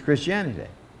sense is Christianity.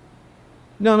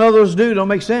 None of those don't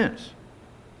make sense.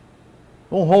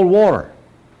 Won't hold water.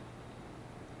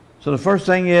 So the first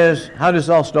thing is, how does this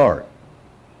all start?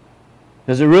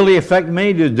 Does it really affect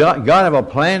me? Does God have a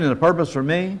plan and a purpose for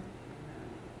me?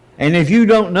 And if you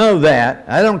don't know that,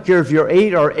 I don't care if you're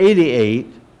 8 or 88,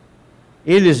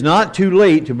 it is not too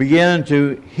late to begin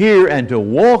to hear and to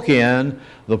walk in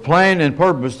the plan and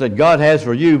purpose that God has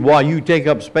for you while you take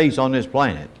up space on this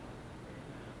planet.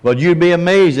 But you'd be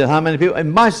amazed at how many people,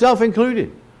 and myself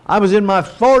included. I was in my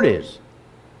 40s.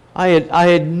 I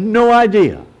had no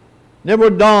idea. Never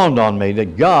dawned on me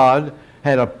that God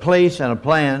had a place and a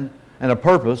plan and a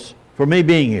purpose for me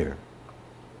being here.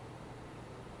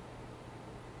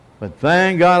 But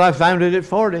thank God I found it at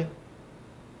 40.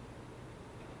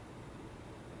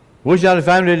 Wish I'd have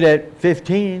found it at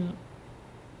 15,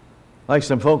 like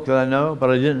some folk that I know,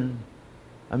 but I didn't.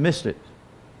 I missed it.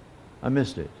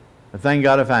 But thank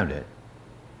God I found it.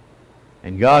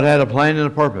 And God had a plan and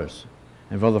a purpose.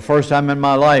 And for the first time in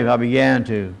my life, I began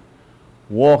to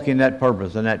walk in that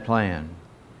purpose and that plan.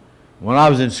 When I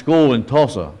was in school in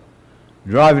Tulsa,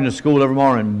 driving to school every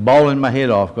morning, bawling my head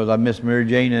off because I missed Mary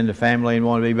Jane and the family and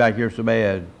wanted to be back here so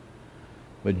bad.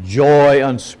 But joy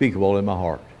unspeakable in my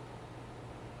heart.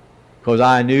 Because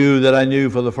I knew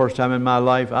for the first time in my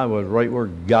life, I was right where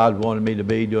God wanted me to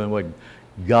be, doing what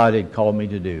God had called me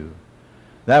to do.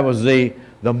 That was the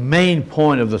main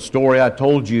point of the story I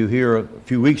told you here a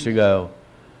few weeks ago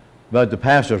about the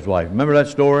pastor's wife. Remember that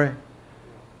story?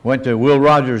 Went to Will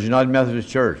Rogers United Methodist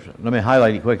Church. Let me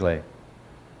highlight it quickly.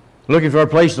 Looking for a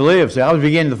place to live. So I was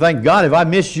beginning to thank God, if I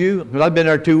missed you, because I've been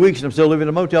there 2 weeks and I'm still living in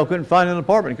a motel, couldn't find an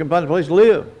apartment, couldn't find a place to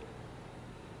live.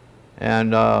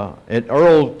 And at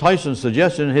Earl Tyson's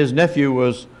suggestion, his nephew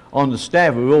was on the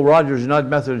staff of Will Rogers United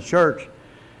Methodist Church.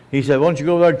 He said, why don't you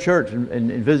go to our church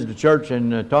and visit the church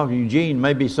and talk to Eugene?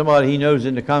 Maybe somebody he knows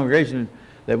in the congregation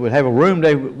that would have a room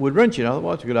they would rent you. I thought,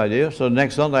 well, that's a good idea. So the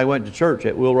next Sunday I went to church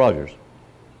at Will Rogers.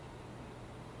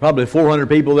 Probably 400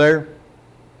 people there.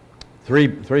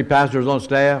 Three pastors on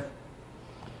staff.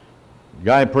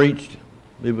 Guy preached.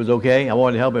 It was okay. I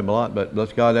wanted to help him a lot, but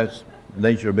bless God, that's the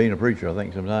nature of being a preacher. I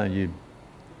think sometimes you...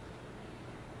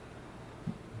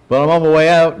 But I'm on my way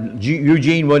out.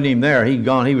 Eugene wasn't even there. He'd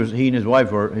gone. He and his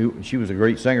wife were. She was a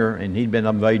great singer, and he'd been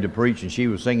invited to preach, and she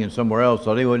was singing somewhere else,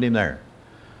 so he wasn't even there.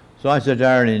 So I sat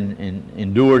there and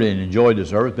endured and enjoyed the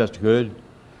service best I could.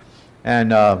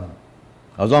 And I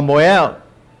was on my way out,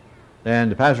 and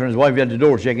the pastor and his wife got at the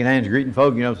door, shaking hands, greeting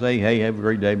folk, say, hey, have a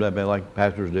great day, blah, blah, like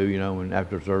pastors do, when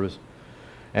after service.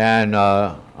 And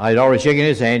I'd already shaken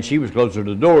his hand. She was closer to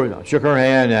the door. I shook her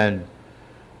hand and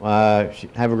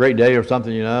have a great day or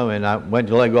something, and I went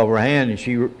to let go of her hand, and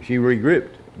she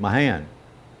re-gripped my hand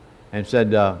and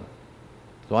said, so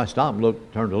I stopped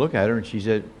and turned to look at her, and she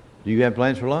said, do you have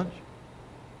plans for lunch?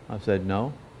 I said,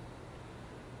 no.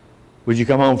 Would you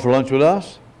come home for lunch with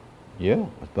us? Yeah.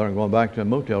 I better than going back to a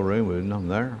motel room with nothing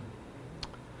there.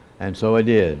 And so I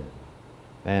did,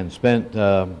 and spent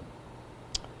about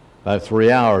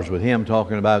 3 hours with him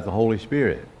talking about the Holy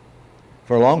Spirit.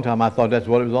 For a long time, I thought that's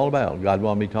what it was all about. God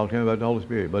wanted me to talk to him about the Holy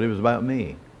Spirit, but it was about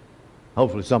me.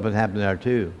 Hopefully something happened there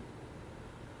too.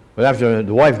 But after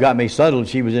the wife got me settled,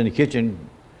 she was in the kitchen.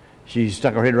 She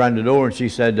stuck her head around the door and she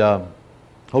said,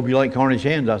 hope you like Cornish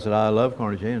hens. I said, I love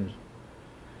Cornish hens.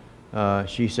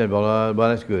 She said, well,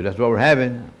 that's good. That's what we're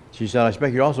having. She said, I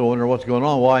expect you're also wondering what's going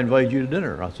on, why I invited you to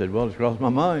dinner. I said, well, it's crossed my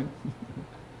mind.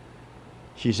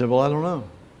 She said, well, I don't know.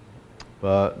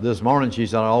 But this morning, she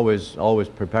said, I always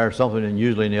prepare something, and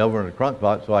usually in the oven or the crock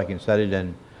pot, so I can set it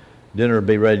and dinner will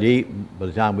be ready to eat by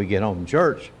the time we get home from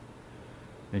church.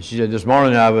 And she said, this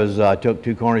morning I took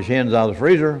 2 Cornish hens out of the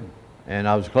freezer, and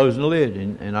I was closing the lid,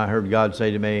 and I heard God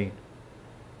say to me,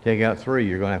 take out 3,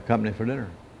 you're going to have company for dinner.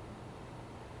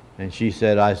 And she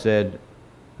said, I said,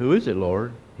 who is it,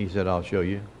 Lord? He said, I'll show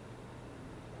you.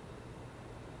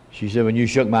 She said, when you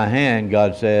shook my hand,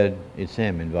 God said, it's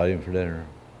him, invite him for dinner.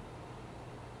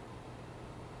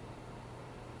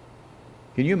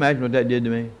 Can you imagine what that did to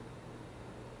me?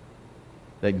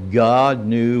 That God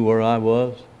knew where I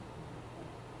was,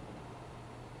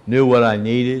 knew what I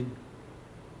needed.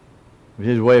 It was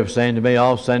his way of saying to me,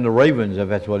 I'll send the ravens if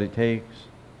that's what it takes.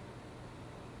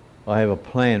 I have a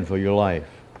plan for your life.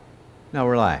 Now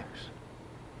relax.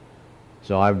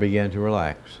 So I began to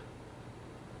relax.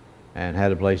 and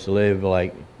had a place to live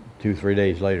like 2-3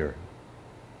 days later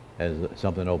as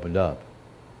something opened up.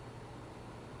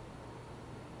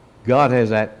 God has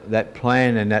that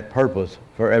plan and that purpose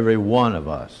for every one of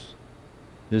us.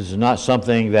 This is not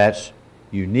something that's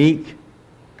unique.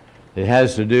 It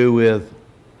has to do with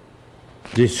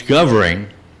discovering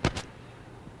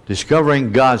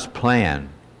God's plan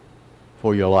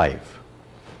for your life.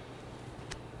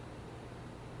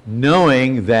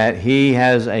 Knowing that He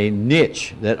has a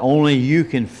niche that only you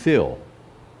can fill.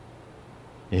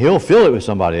 He'll fill it with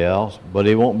somebody else, but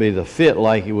it won't be the fit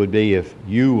like it would be if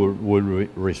you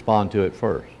would respond to it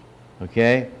first.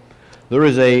 Okay? There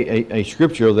is a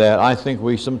scripture that I think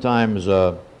we sometimes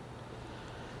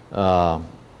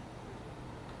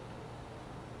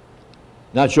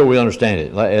not sure we understand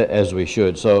it as we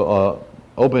should. So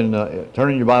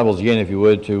turn in your Bibles again, if you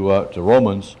would, to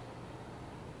Romans.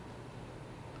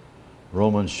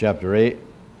 Romans chapter 8.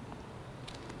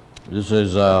 This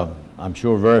is, I'm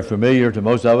sure, very familiar to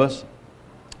most of us.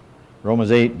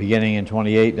 Romans 8, beginning in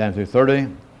 28 down through 30.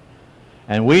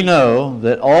 And we know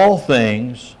that all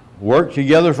things work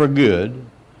together for good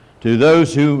to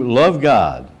those who love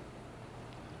God,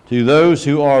 to those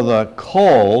who are the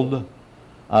called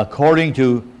according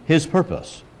to His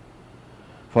purpose.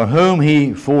 For whom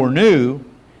He foreknew,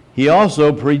 He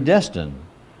also predestined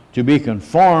to be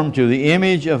conformed to the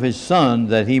image of His Son,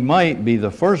 that He might be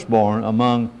the firstborn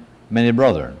among many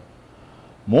brethren.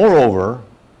 Moreover,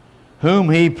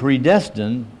 whom He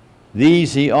predestined,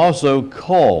 these He also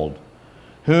called.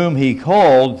 Whom He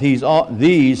called,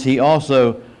 these He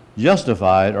also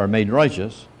justified, or made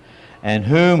righteous. And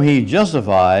whom He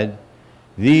justified,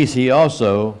 these He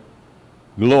also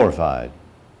glorified.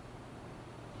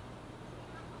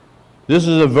 This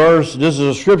is a verse, this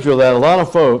is a scripture that a lot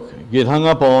of folk get hung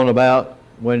up on about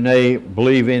when they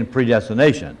believe in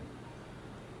predestination.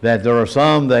 That there are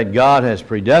some that God has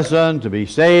predestined to be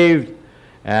saved,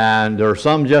 and there are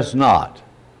some just not.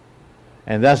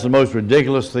 And that's the most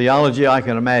ridiculous theology I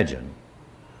can imagine.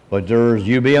 But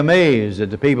you'd be amazed at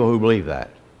the people who believe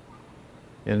that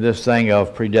in this thing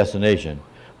of predestination.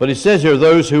 But it says here,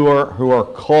 those who are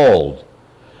called.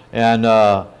 And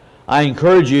I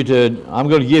encourage you to, I'm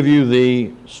going to give you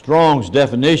the Strong's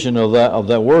definition of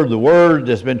that word. The word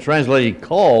that's been translated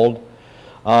called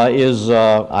is,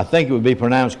 I think it would be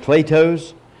pronounced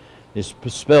kletos. It's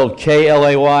spelled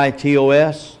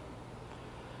K-L-A-Y-T-O-S.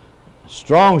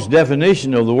 Strong's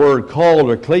definition of the word called,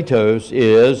 or kletos,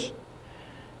 is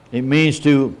it means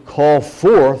to call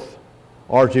forth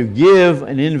or to give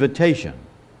an invitation.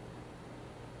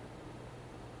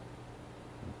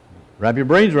 Wrap your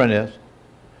brains around this.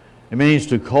 It means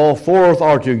to call forth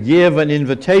or to give an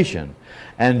invitation.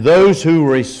 And those who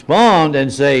respond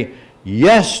and say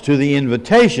yes to the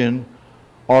invitation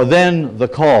are then the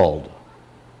called.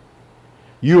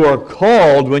 You are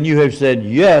called when you have said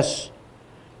yes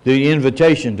to the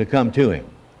invitation to come to Him.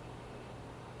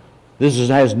 This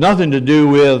has nothing to do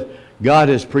with God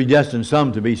has predestined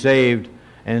some to be saved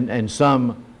and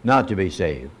some not to be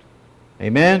saved.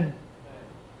 Amen?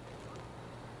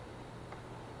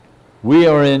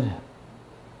 We're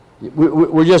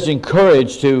just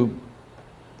encouraged to,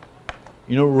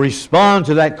 respond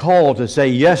to that call, to say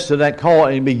yes to that call.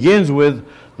 And it begins with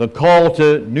the call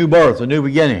to new birth, a new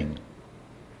beginning.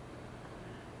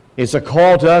 It's a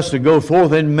call to us to go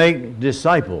forth and make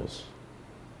disciples.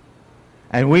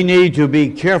 And we need to be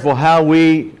careful how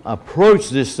we approach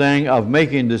this thing of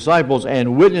making disciples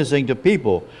and witnessing to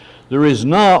people. There is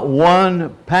not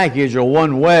one package or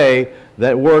one way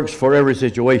that works for every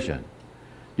situation.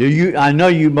 I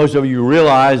know most of you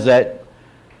realize that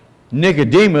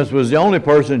Nicodemus was the only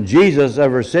person Jesus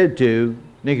ever said to,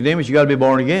 Nicodemus, you got to be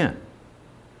born again.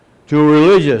 To a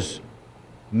religious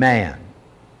man.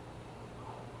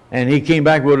 And he came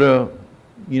back with a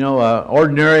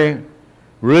ordinary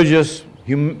religious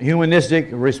humanistic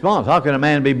response. How can a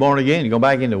man be born again? You go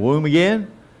back in the womb again?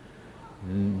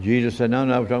 And Jesus said, no,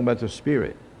 we're talking about the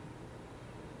Spirit.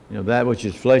 That which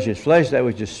is flesh, that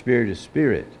which is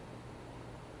spirit.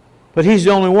 But he's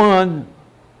the only one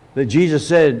that Jesus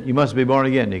said, you must be born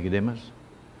again, Nicodemus.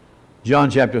 John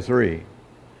chapter 3.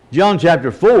 John chapter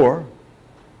 4,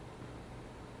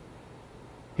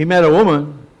 he met a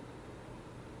woman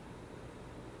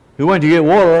who went to get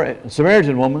water, a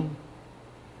Samaritan woman,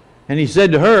 and he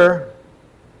said to her,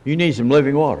 you need some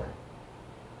living water.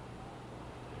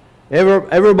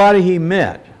 Everybody he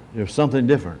met, there's something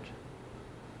different.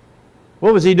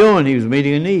 What was he doing? He was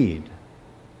meeting a need.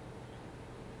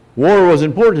 Water was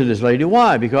important to this lady.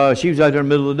 Why? Because she was out there in the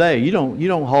middle of the day. You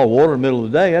don't haul water in the middle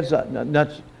of the day.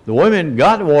 The women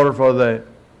got water for the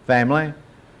family,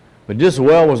 But this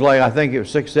well was like, I think it was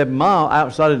 6, 7 miles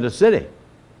outside of the city.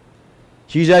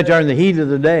 She's out there in the heat of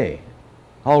the day,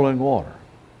 hauling water.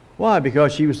 Why?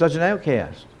 Because she was such an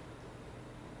outcast.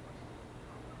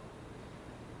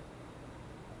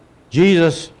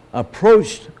 Jesus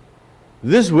approached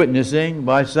this witnessing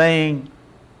by saying,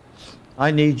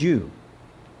 I need you.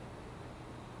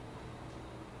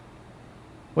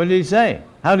 What did he say?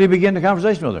 How did he begin the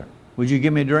conversation with her? Would you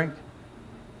give me a drink?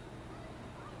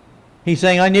 He's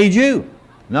saying, I need you.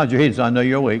 Nod your head so I know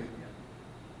you're awake.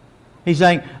 He's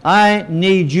saying, I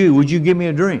need you. Would you give me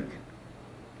a drink?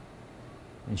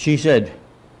 And she said,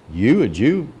 you, a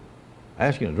Jew,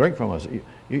 asking a drink from us?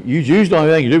 You Jews don't have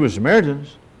anything to do with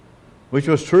Samaritans, which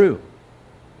was true.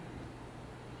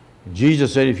 And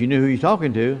Jesus said, if you knew who you're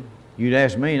talking to, you'd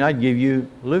ask me and I'd give you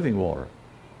living water.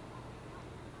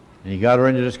 And he got her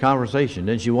into this conversation.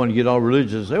 Then she wanted to get all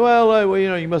religious and say, well, you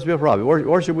know, you must be a prophet.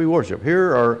 Where should we worship?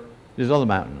 Here or this other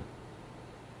mountain?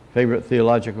 Favorite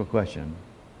theological question.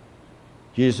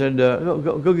 Jesus said,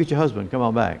 go get your husband. Come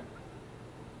on back.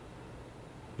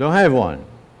 Don't have one.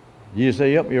 Jesus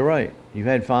said, yep, you're right. You've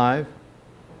had 5.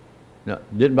 No,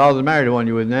 didn't bother to marry the one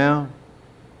you're with now.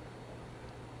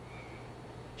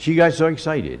 She got so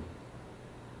excited.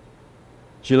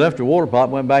 She left her water pot,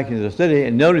 went back into the city,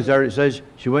 and notice there it says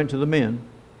she went to the men.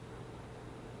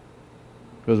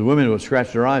 Because the women would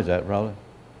scratch their eyes at, probably.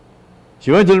 She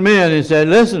went to the men and said,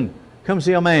 listen, come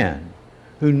see a man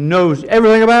who knows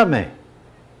everything about me.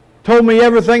 Told me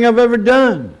everything I've ever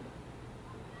done.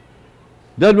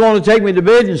 Doesn't want to take me to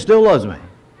bed and still loves me.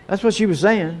 That's what she was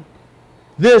saying.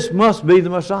 This must be the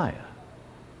Messiah.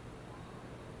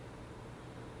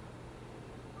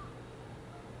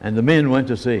 And the men went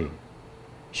to see.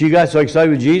 She got so excited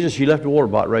with Jesus, she left the water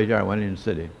pot right there and went in the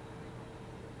city.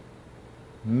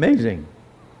 Amazing.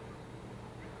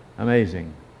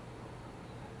 Amazing.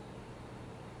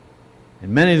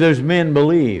 And many of those men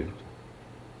believed.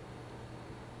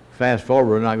 Fast forward,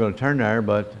 we're not going to turn there,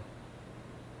 but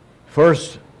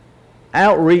first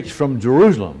outreach from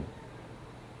Jerusalem.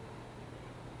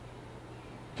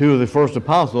 2 of the first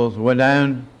apostles went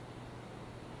down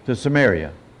to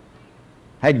Samaria.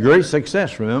 Had great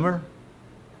success, remember?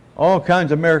 All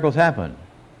kinds of miracles happened.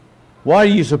 Why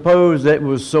do you suppose that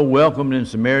was so welcomed in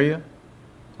Samaria?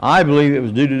 I believe it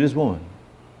was due to this woman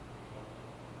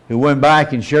who went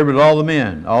back and shared with all the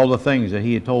men all the things that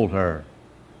he had told her.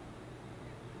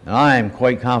 And I am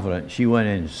quite confident she went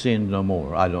and sinned no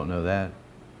more. I don't know that.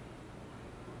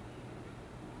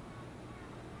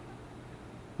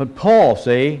 But Paul,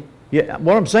 see, yeah,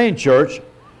 what I'm saying, church,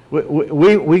 we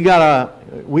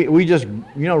just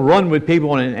run with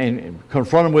people and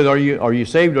confront them with, are you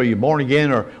saved? Are you born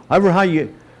again? Or however how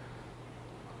you.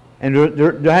 And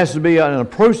there has to be an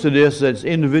approach to this that's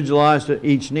individualized to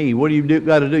each need. What do you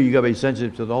got to do? You got to be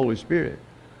sensitive to the Holy Spirit.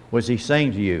 What's He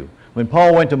saying to you? When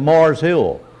Paul went to Mars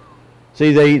Hill,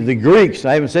 see the Greeks.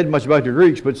 I haven't said much about the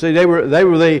Greeks, but see I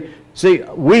wanted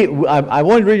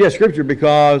to read that scripture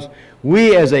because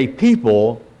we as a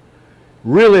people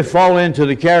really fall into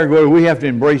the category we have to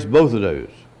embrace both of those.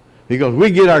 Because we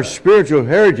get our spiritual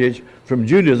heritage from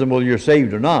Judaism, whether you're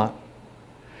saved or not.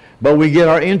 But we get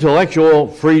our intellectual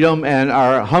freedom and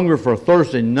our hunger for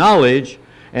thirst and knowledge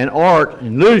and art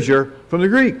and literature from the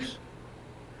Greeks.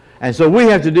 And so we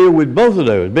have to deal with both of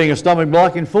those, being a stomach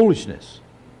block and foolishness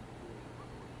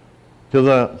to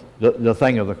the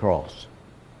thing of the cross.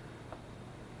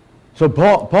 So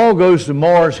Paul goes to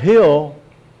Mars Hill,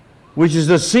 which is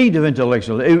the seat of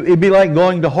intellectualism. It'd be like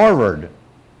going to Harvard,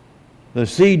 the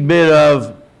seed bit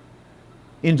of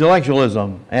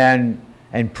intellectualism and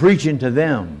preaching to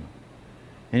them.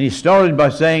 And he started by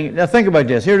saying, now think about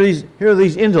this. Here are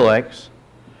these intellects,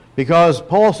 because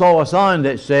Paul saw a sign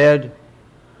that said,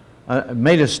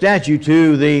 made a statue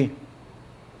to the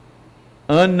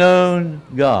unknown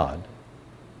God.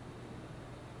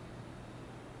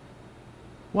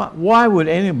 Why would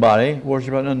anybody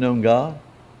worship an unknown God?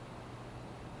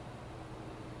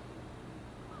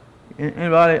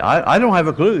 Anybody? I don't have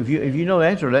a clue. If you know the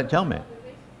answer to that, tell me.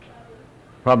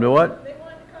 Probably what? They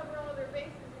wanted to cover all their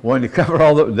bases. Wanted to cover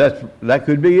all that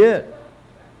could be it.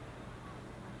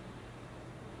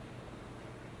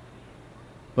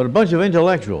 But a bunch of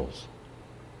intellectuals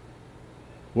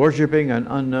worshiping an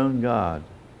unknown God.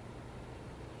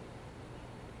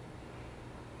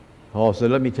 Paul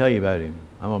said, let me tell you about him.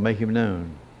 I'm going to make him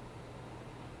known.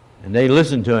 And they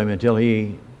listened to him until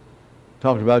he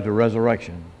talked about the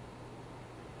resurrection.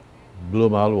 Blew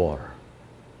them out of the water.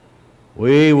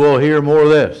 We will hear more of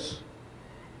this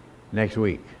next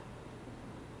week.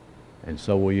 And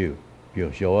so will you, if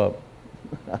you'll show up.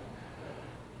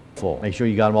 Full. Make sure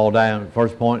you got them all down.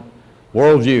 First point,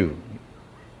 Worldview.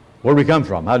 Where did we come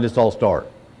from? How did this all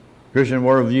start? Christian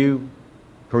worldview,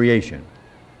 creation.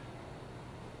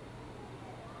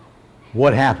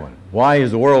 What happened? Why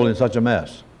is the world in such a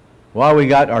mess? Why we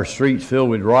got our streets filled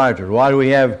with rioters? Why do we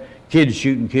have kids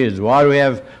shooting kids? Why do we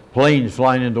have planes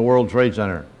flying into the World Trade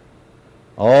Center?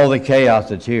 All the chaos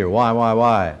that's here.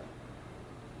 Why?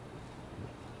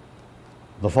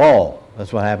 The fall.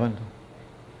 That's what happened.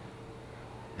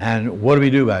 And what do we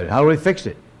do about it? How do we fix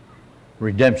it?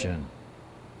 Redemption.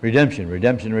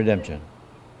 Redemption.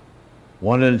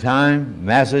 One at a time,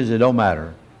 masses, it don't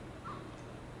matter.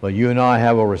 But you and I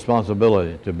have a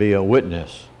responsibility to be a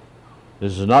witness.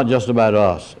 This is not just about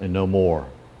us and no more.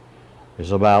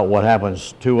 It's about what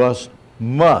happens to us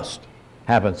must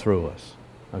happen through us.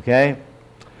 Okay?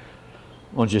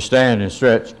 Won't you stand and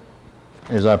stretch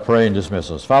as I pray and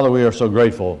dismiss us. Father, we are so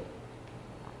grateful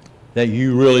that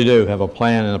you really do have a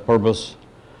plan and a purpose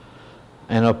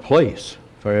and a place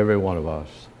for every one of us.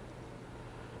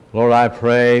 Lord, I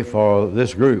pray for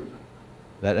this group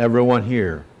that everyone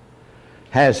here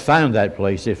has found that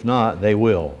place. If not, they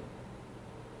will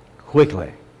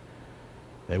quickly.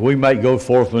 That we might go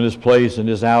forth from this place and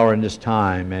this hour and this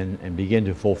time and begin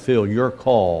to fulfill your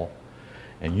call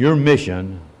and your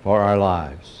mission for our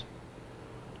lives.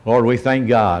 Lord, we thank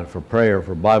God for prayer,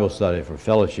 for Bible study, for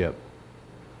fellowship.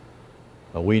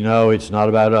 But we know it's not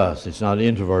about us. It's not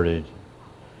introverted.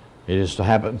 It is to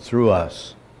happen through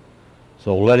us.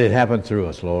 So let it happen through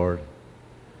us, Lord.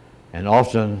 And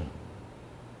often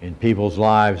in people's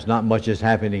lives, not much is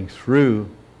happening through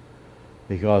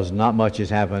because not much has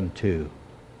happened to.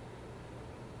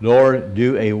 Lord,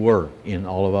 do a work in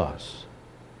all of us.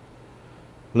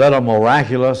 Let a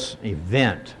miraculous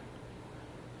event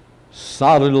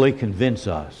solidly convince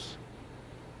us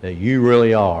that you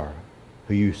really are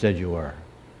who you said you were.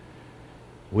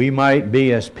 We might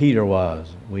be as Peter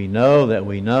was. We know that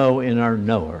we know in our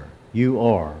knower you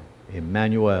are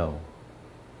Emmanuel,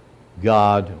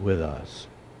 God with us,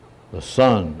 the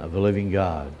Son of the living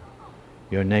God.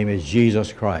 Your name is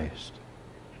Jesus Christ.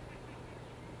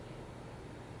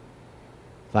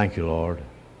 Thank you, Lord.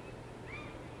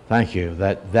 Thank you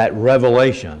that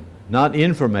revelation, not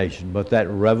information, but that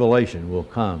revelation will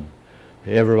come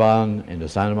to everyone in the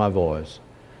sound of my voice.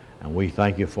 And we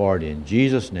thank you for it in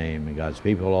Jesus' name. And God's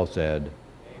people all said,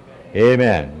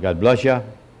 Amen. God bless you.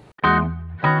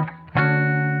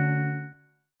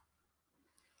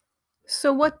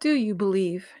 So what do you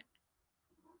believe?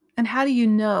 And how do you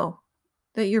know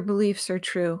that your beliefs are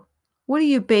true? What do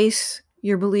you base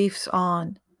your beliefs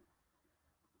on?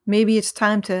 Maybe it's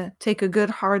time to take a good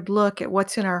hard look at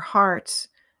what's in our hearts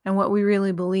and what we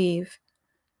really believe.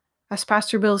 As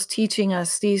Pastor Bill's teaching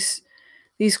us, these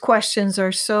questions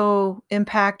are so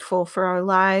impactful for our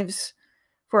lives,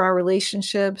 for our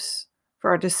relationships,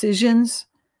 for our decisions.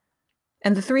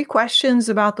 And the 3 questions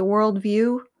about the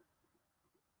worldview: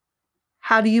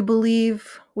 how do you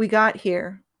believe we got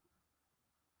here?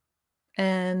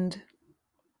 And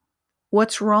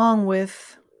what's wrong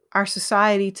with our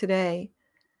society today?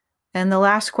 And the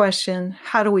last question,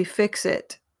 how do we fix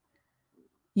it?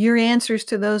 Your answers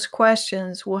to those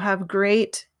questions will have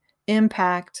great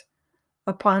impact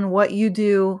upon what you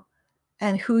do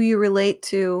and who you relate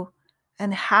to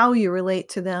and how you relate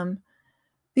to them.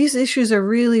 These issues are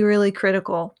really, really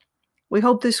critical. We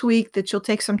hope this week that you'll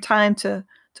take some time to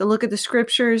look at the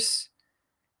scriptures,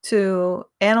 to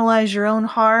analyze your own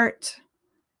heart,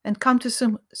 and come to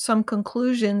some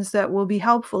conclusions that will be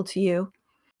helpful to you.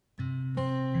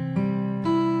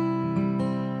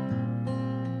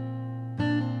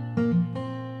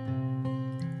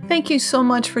 Thank you so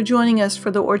much for joining us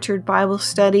for the Orchard Bible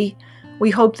Study.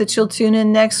 We hope that you'll tune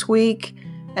in next week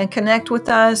and connect with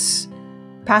us.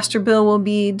 Pastor Bill will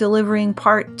be delivering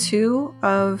part 2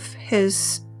 of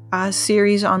his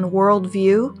series on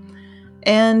worldview.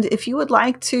 And if you would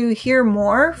like to hear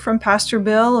more from Pastor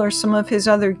Bill or some of his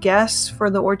other guests for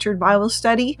the Orchard Bible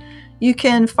Study, you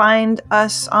can find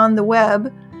us on the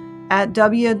web at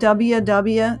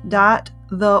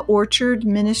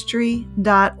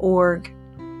www.theorchardministry.org.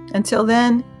 Until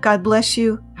then, God bless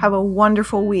you. Have a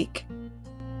wonderful week.